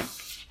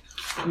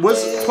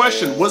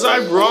 Was I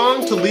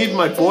wrong to leave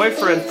my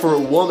boyfriend for a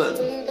woman?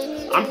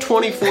 I'm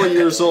 24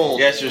 years old.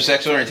 Yes, your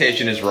sexual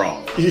orientation is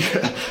wrong.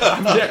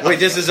 Wait,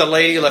 this is a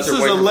lady left her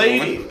boyfriend for a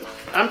woman?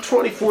 I'm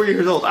 24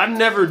 years old. I've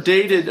never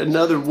dated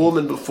another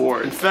woman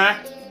before. In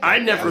fact,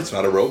 it's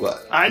not a robot.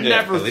 I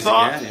never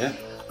thought.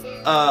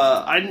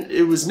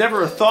 It was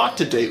never a thought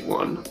to date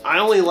one. I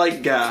only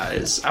like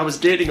guys. I was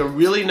dating a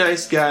really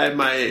nice guy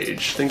my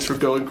age. Things were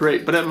going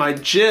great. But at my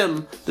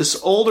gym, this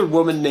older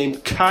woman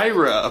named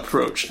Kyra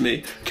approached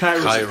me.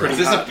 Kyra's pretty Is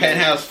this a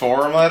Penthouse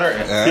forum letter?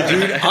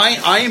 Dude,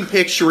 I am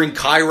picturing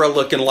Kyra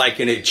looking like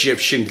an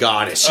Egyptian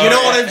goddess. You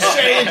know what I'm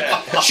saying?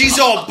 She's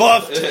all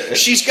buffed.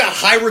 She's got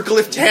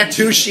hieroglyph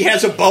tattoos. She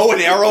has a bow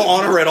and arrow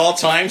on her at all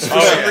times. For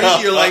some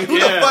reason, you're like, who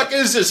the fuck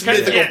is this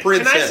mythical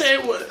princess?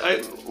 Can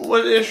I say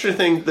one interesting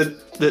thing that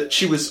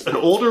she was an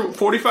older,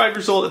 45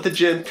 years old at the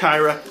gym,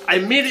 Kyra. I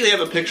immediately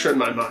have a picture in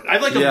my mind. I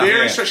have a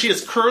very strong. She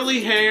has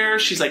curly hair.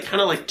 She's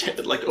kind of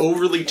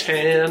overly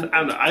tan. I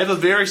don't know. I have a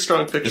very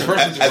strong picture.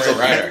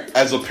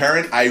 As a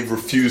parent, I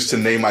refuse to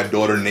name my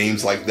daughter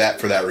names like that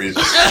for that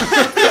reason.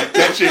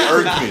 That shit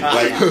irked me.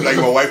 Like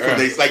my wife,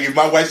 if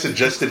my wife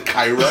suggested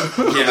Kyra,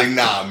 I'm like,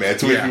 nah, man.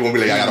 Too many people will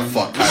be like, I gotta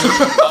fuck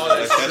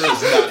Kyra.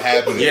 That's just not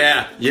happening.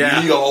 Yeah. You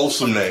need a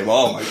wholesome name.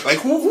 Oh my!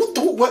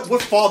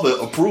 What father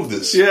approved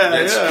this?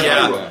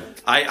 Yeah.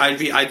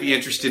 I'd be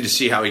interested to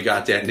see how he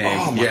got that name.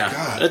 Oh my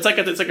god! It's like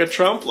a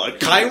Trump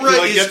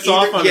Kyra gets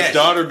off on his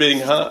daughter being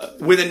hot.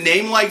 With a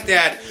name like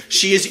that,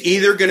 she is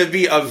either going to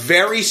be a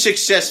very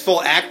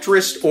successful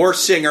actress or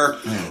singer,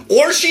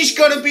 or she's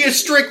going to be a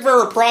stripper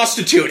or a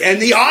prostitute,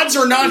 and the odds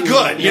are not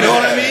good. You know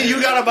what I mean?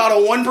 You got about a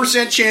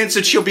 1% chance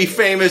that she'll be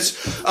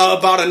famous,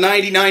 about a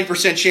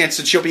 99% chance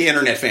that she'll be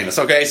internet famous.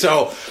 Okay,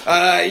 so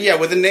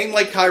with a name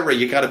like Kyra,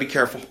 you got to be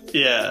careful.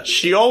 Yeah,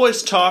 she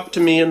always talked to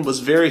me and was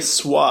very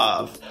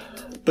suave.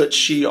 but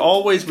she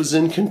always was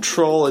in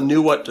control and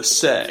knew what to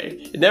say.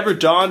 It never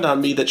dawned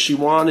on me that she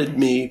wanted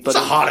me, but... It's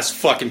the hottest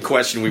fucking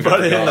question we've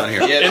ever done on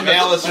here. Yeah, the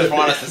male listeners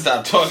want us to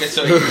stop talking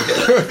so you can...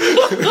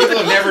 People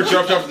have never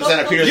jumped up from the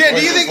center of Peter's Yeah,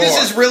 do you think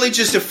this is really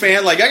just a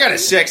fan? Like, I got a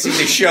sexy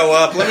to show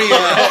up. Let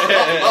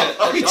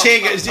me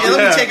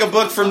take a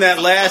book from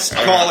that last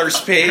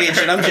caller's page,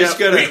 and I'm just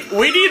gonna...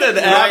 We need an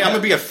I'm gonna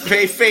be a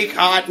fake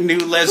hot new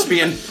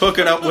lesbian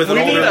hooking up with an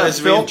We need older a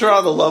lesbian. filter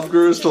on the Love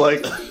Gurus to,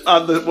 like,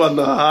 on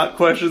the hot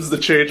questions to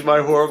change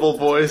my horrible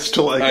voice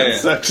to, like, a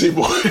sexy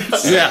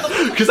voice. Yeah.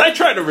 Because I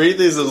try to read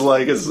these as,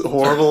 like, as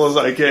horrible as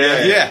I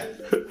can. Yeah.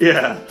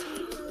 Yeah.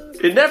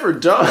 It never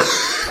does.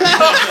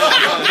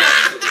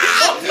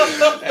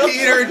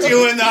 Peter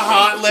doing the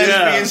hot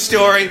lesbian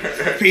story.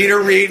 Peter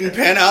reading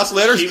penthouse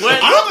letters.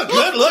 I'm a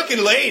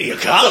good-looking lady, a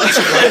college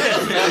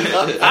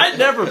grad. I'd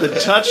never been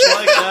touched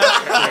like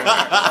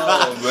that.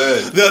 Oh,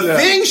 man. The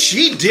thing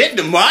she did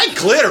to my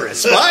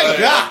clitoris, my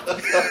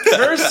God.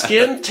 Her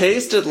skin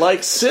tasted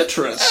like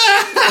citrus.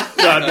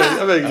 God,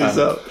 I'm making this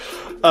up.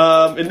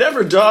 It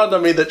never dawned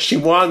on me that she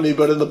wanted me,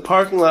 but in the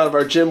parking lot of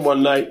our gym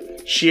one night,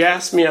 she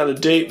asked me on a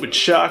date, which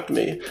shocked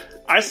me.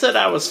 I said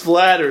I was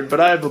flattered, but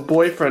I have a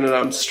boyfriend and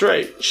I'm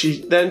straight.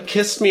 She then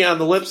kissed me on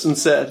the lips and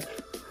said,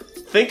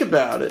 think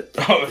about it.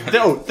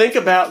 No, think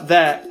about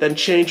that, then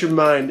change your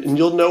mind, and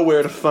you'll know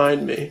where to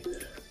find me.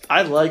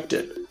 I liked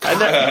it.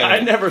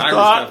 I never thought...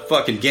 Got a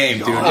fucking game,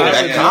 dude.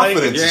 That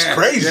confidence is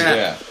crazy.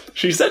 Yeah.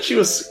 She said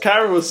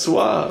Kyra was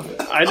suave.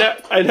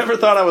 I never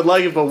thought I would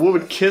like it if a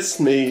woman kissed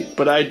me,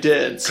 but I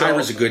did. So.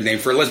 Kyra's a good name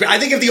for a lesbian. I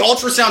think if the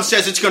ultrasound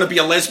says it's going to be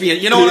a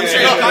lesbian, you know what I'm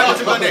saying? Kyra's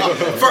a good name.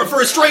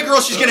 For a straight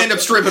girl, she's going to end up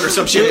stripping or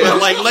some shit.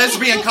 But like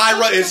lesbian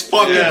Kyra is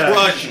fucking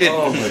crushing.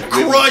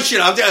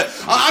 Crushing.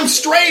 I'm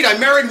straight. I'm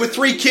married with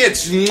 3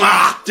 kids.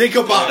 Mwah! Think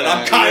about it.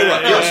 I'm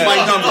Kyra. Here's my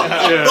number.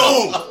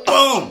 Boom.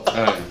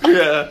 Boom.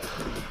 Yeah.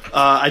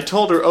 I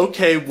told her,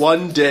 okay,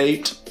 one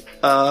date.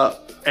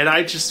 And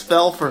I just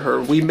fell for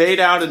her. We made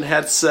out and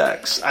had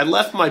sex. I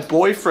left my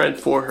boyfriend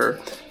for her.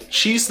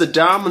 She's the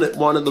dominant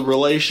one in the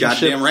relationship,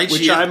 Goddamn right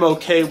which I'm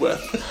okay with.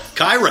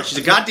 Kyra, she's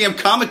a goddamn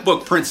comic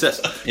book princess.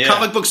 Yeah.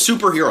 Comic book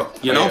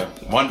superhero, you know?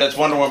 Yeah. That's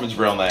Wonder Woman's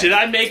real name. Did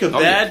I make a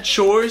bad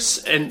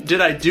choice? And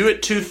did I do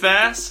it too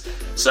fast?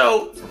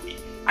 So,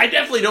 I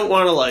definitely don't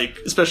want to, like,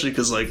 especially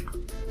because, like,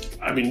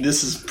 I mean,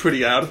 this is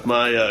pretty out of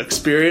my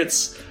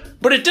experience.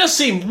 But it does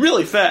seem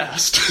really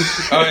fast.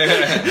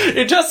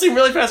 It does seem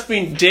really fast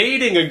being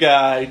dating a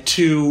guy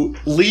to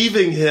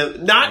leaving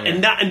him,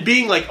 and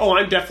being like, oh,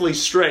 I'm definitely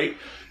straight,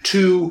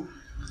 to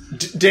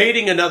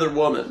dating another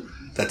woman.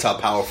 That's how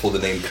powerful the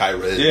name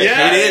Kyra is.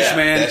 Yeah, it is,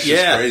 man. That's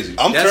just crazy.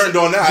 I'm turned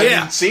on that. I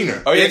haven't seen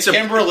her. Oh, yeah, It's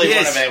Kimberly yes.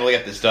 would have been able to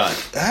get this done.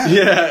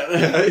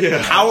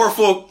 Yeah.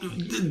 Powerful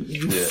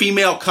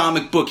female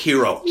comic book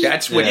hero.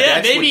 That's what.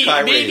 Yeah, that's what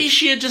Kyra maybe is.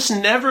 she had just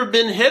never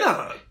been hit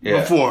on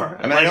before.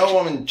 I mean, I know a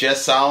woman,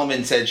 Jess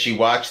Solomon, said she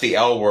watched The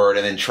L Word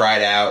and then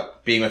tried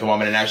out being with a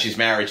woman, and now she's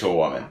married to a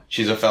woman.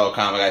 She's a fellow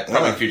comic,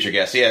 probably a future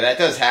guest. So yeah, that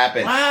does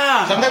happen.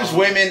 Wow. Sometimes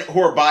women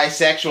who are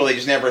bisexual, they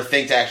just never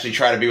think to actually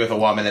try to be with a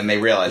woman, and they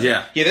realize,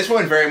 yeah, this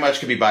woman very much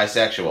could be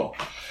bisexual.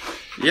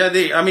 Yeah,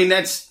 I mean,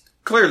 that's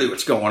clearly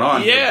what's going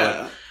on.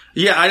 Yeah.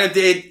 Here, but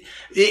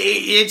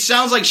it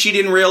sounds like she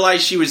didn't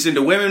realize she was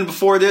into women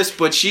before this,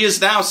 but she is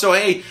now. So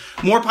hey,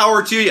 more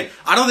power to you.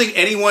 I don't think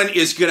anyone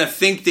is going to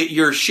think that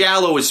you're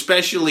shallow,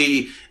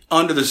 especially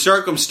under the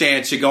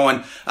circumstance. You're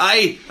going,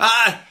 I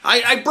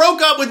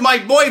broke up with my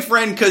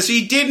boyfriend because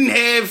he didn't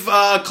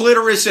have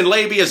clitoris and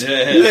labia. Does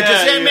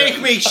that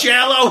make me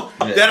shallow?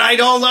 That I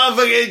don't love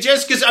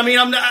just because? I mean,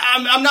 I'm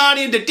not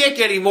into dick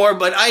anymore,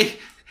 but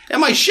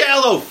am I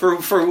shallow for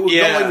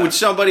going with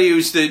somebody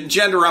who's the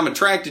gender I'm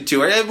attracted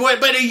to?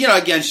 But you know,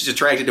 again, she's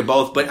attracted to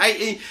both. But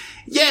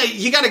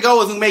you got to go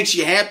with who makes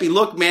you happy.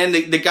 Look, man,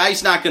 the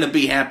guy's not going to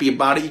be happy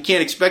about it. You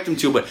can't expect him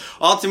to. But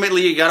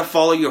ultimately, you got to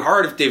follow your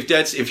heart.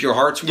 If your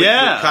heart's with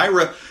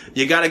Kyra,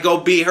 you got to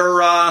go be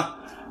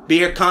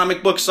her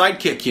comic book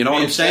sidekick. You know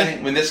what I'm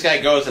saying? When this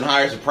guy goes and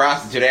hires a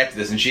prostitute after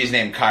this, and she's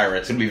named Kyra,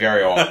 it's going to be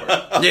very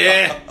awkward.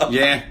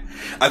 Yeah.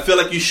 I feel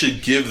like you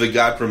should give the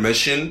guy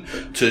permission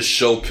to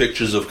show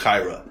pictures of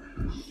Kyra.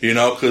 You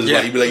know, because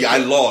like, you'd be like, I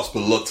lost,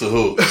 but look to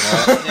who? You know?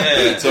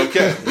 It's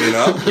okay, you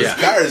know?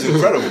 Kyra's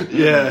incredible.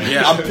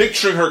 Yeah. I'm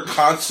picturing her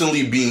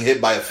constantly being hit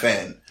by a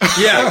fan.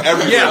 Yeah. Like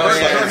everywhere.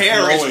 Her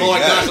hair is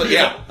blowing constantly.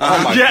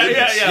 Oh my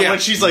goodness. Yeah. When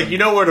she's like, you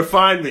know where to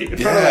find me. In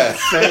front of that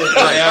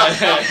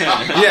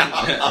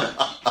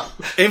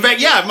fan. In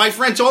fact, my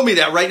friend told me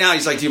that right now.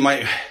 He's like, dude,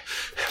 my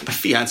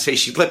fiance,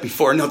 she left me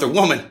for another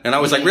woman. And I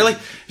was like, really?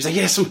 He's like,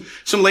 yeah, some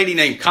lady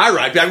named Kyra.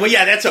 I'd be like, well,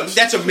 yeah, that's a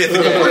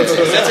mythical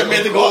princess. That's a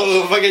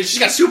mythical fucking, she's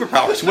got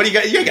superpowers. What do you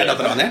got? You ain't got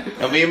nothing on that.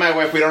 And me and my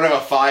wife, we don't have a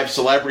 5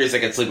 celebrities I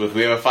can sleep with.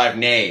 We have a 5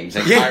 names.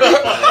 And Kyra.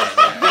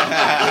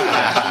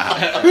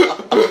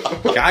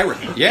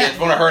 Kyra. Yeah. It's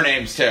one of her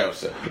names too.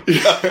 So.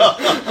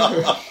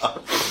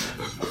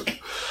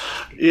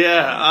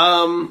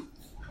 Yeah.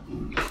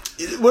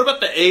 What about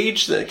the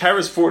age thing?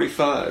 Kyra's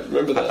 45.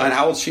 Remember that? And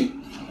how old is she?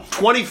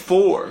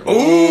 24.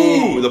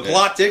 Ooh, the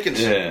plot thickens.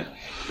 Yeah.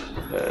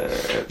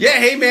 Yeah,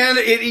 hey man,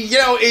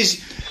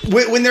 is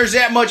when there's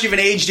that much of an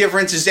age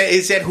difference,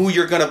 is that who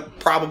you're gonna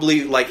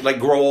probably like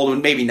grow old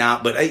and maybe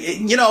not? But I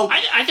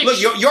think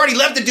look, you already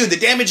left the dude. The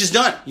damage is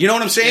done. You know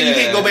what I'm saying? You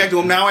can't go back to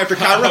him now after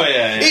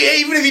Kyra.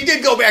 Even if you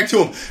did go back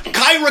to him,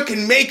 Kyra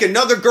can make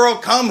another girl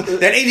come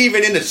that ain't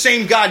even in the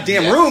same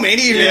goddamn room,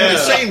 ain't even in the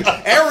same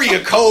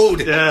area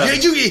code. Yeah.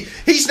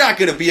 He's not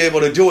gonna be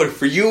able to do it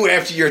for you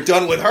after you're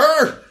done with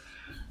her.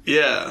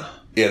 Yeah.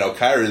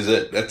 Kyra is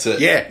it. That's it.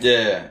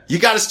 Yeah. You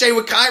got to stay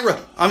with Kyra.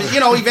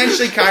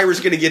 Eventually Kyra's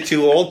going to get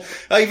too old.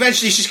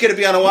 Eventually she's going to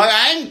be on a walk.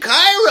 I'm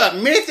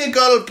Kyra,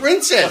 mythical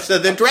princess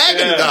of the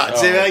dragon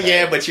gods.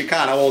 But you're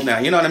kind of old now.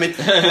 You know what I mean?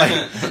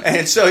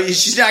 And so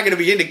she's not going to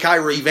be into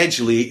Kyra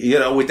eventually,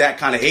 with that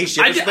kind of age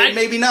difference, but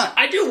maybe not.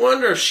 I do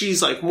wonder if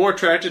she's like more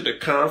attracted to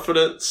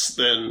confidence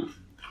than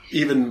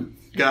even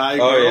guy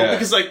girl.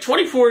 Because like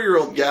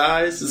 24-year-old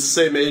guys is the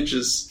same age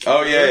as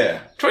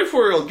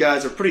 24-year-old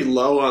guys are pretty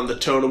low on the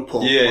totem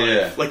pole.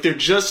 Like they're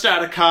just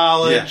out of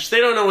college. They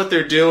don't know what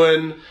they're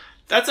doing.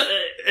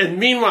 And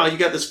meanwhile, you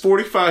got this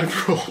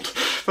 45-year-old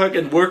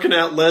fucking working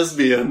out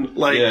lesbian.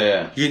 Like,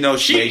 she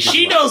knows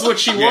what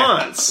she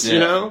wants. You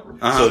know.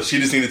 So she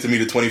just needed to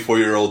meet a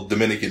 24-year-old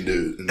Dominican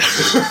dude. And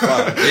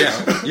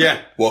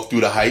walk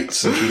through the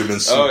heights, and she'd have been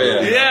super.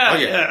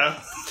 Yeah.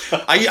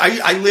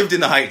 I lived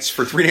in the Heights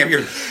for 3.5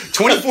 years.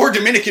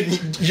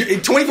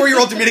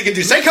 24-year-old Dominican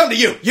dudes. They come to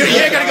you. You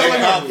ain't gotta go like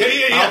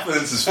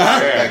confidence is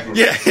fine.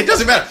 It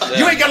doesn't matter.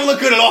 You ain't gotta look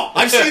good at all.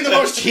 I've seen the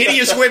most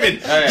hideous women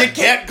get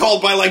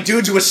catcalled by like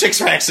dudes with six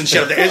packs and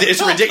shit.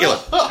 It's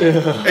ridiculous.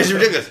 It's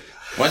ridiculous.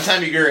 One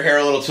time you grew your hair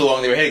a little too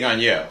long, they were hitting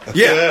on you.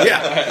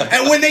 Yeah.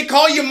 And when they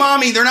call you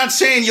mommy, they're not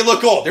saying you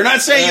look old. They're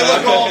not saying you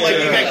look old like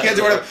you got kids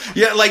or whatever.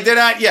 Yeah, like they're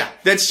not. Yeah,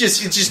 it's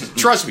just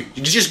trust me.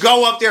 You just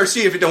go up there,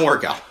 see if it don't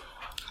work out.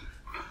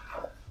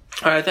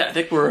 All right, I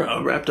think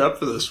we're wrapped up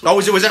for this one. Oh,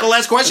 was that the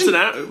last question? It's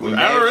an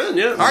hour in,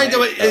 yeah. All right,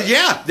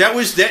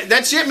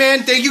 that's it,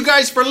 man. Thank you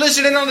guys for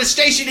listening on the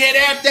Station Head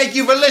app. Thank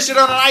you for listening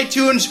on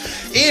iTunes.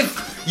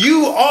 If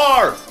you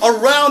are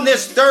around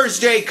this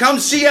Thursday, come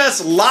see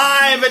us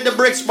live at the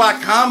Brick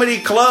Spot Comedy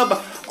Club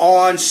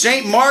on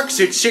St. Mark's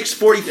at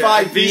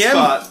 6:45 p.m.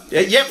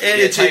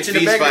 It's in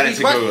the back of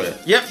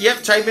V-Spot.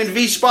 Yep. Type in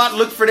V-Spot.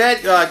 Look for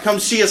that. Come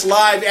see us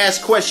live.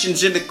 Ask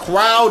questions in the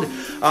crowd.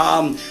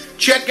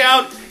 Check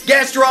out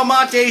Gastor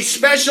Almonte's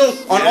special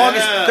on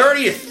August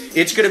 30th.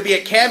 It's going to be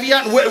at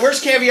Caveat.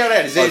 Where's Caveat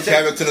at?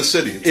 Caveat's in the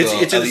city. It's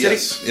in the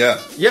city? Yeah.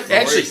 Yep,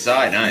 actually.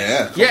 Side,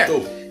 nice. Yeah,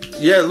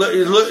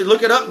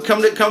 look it up.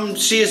 Come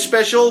see his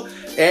special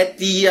at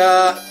the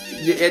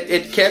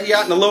at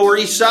Caveat in the Lower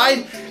East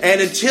Side.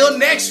 And until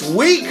next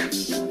week,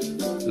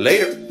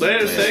 later.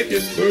 Thank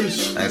you.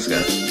 Thanks,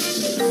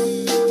 guys.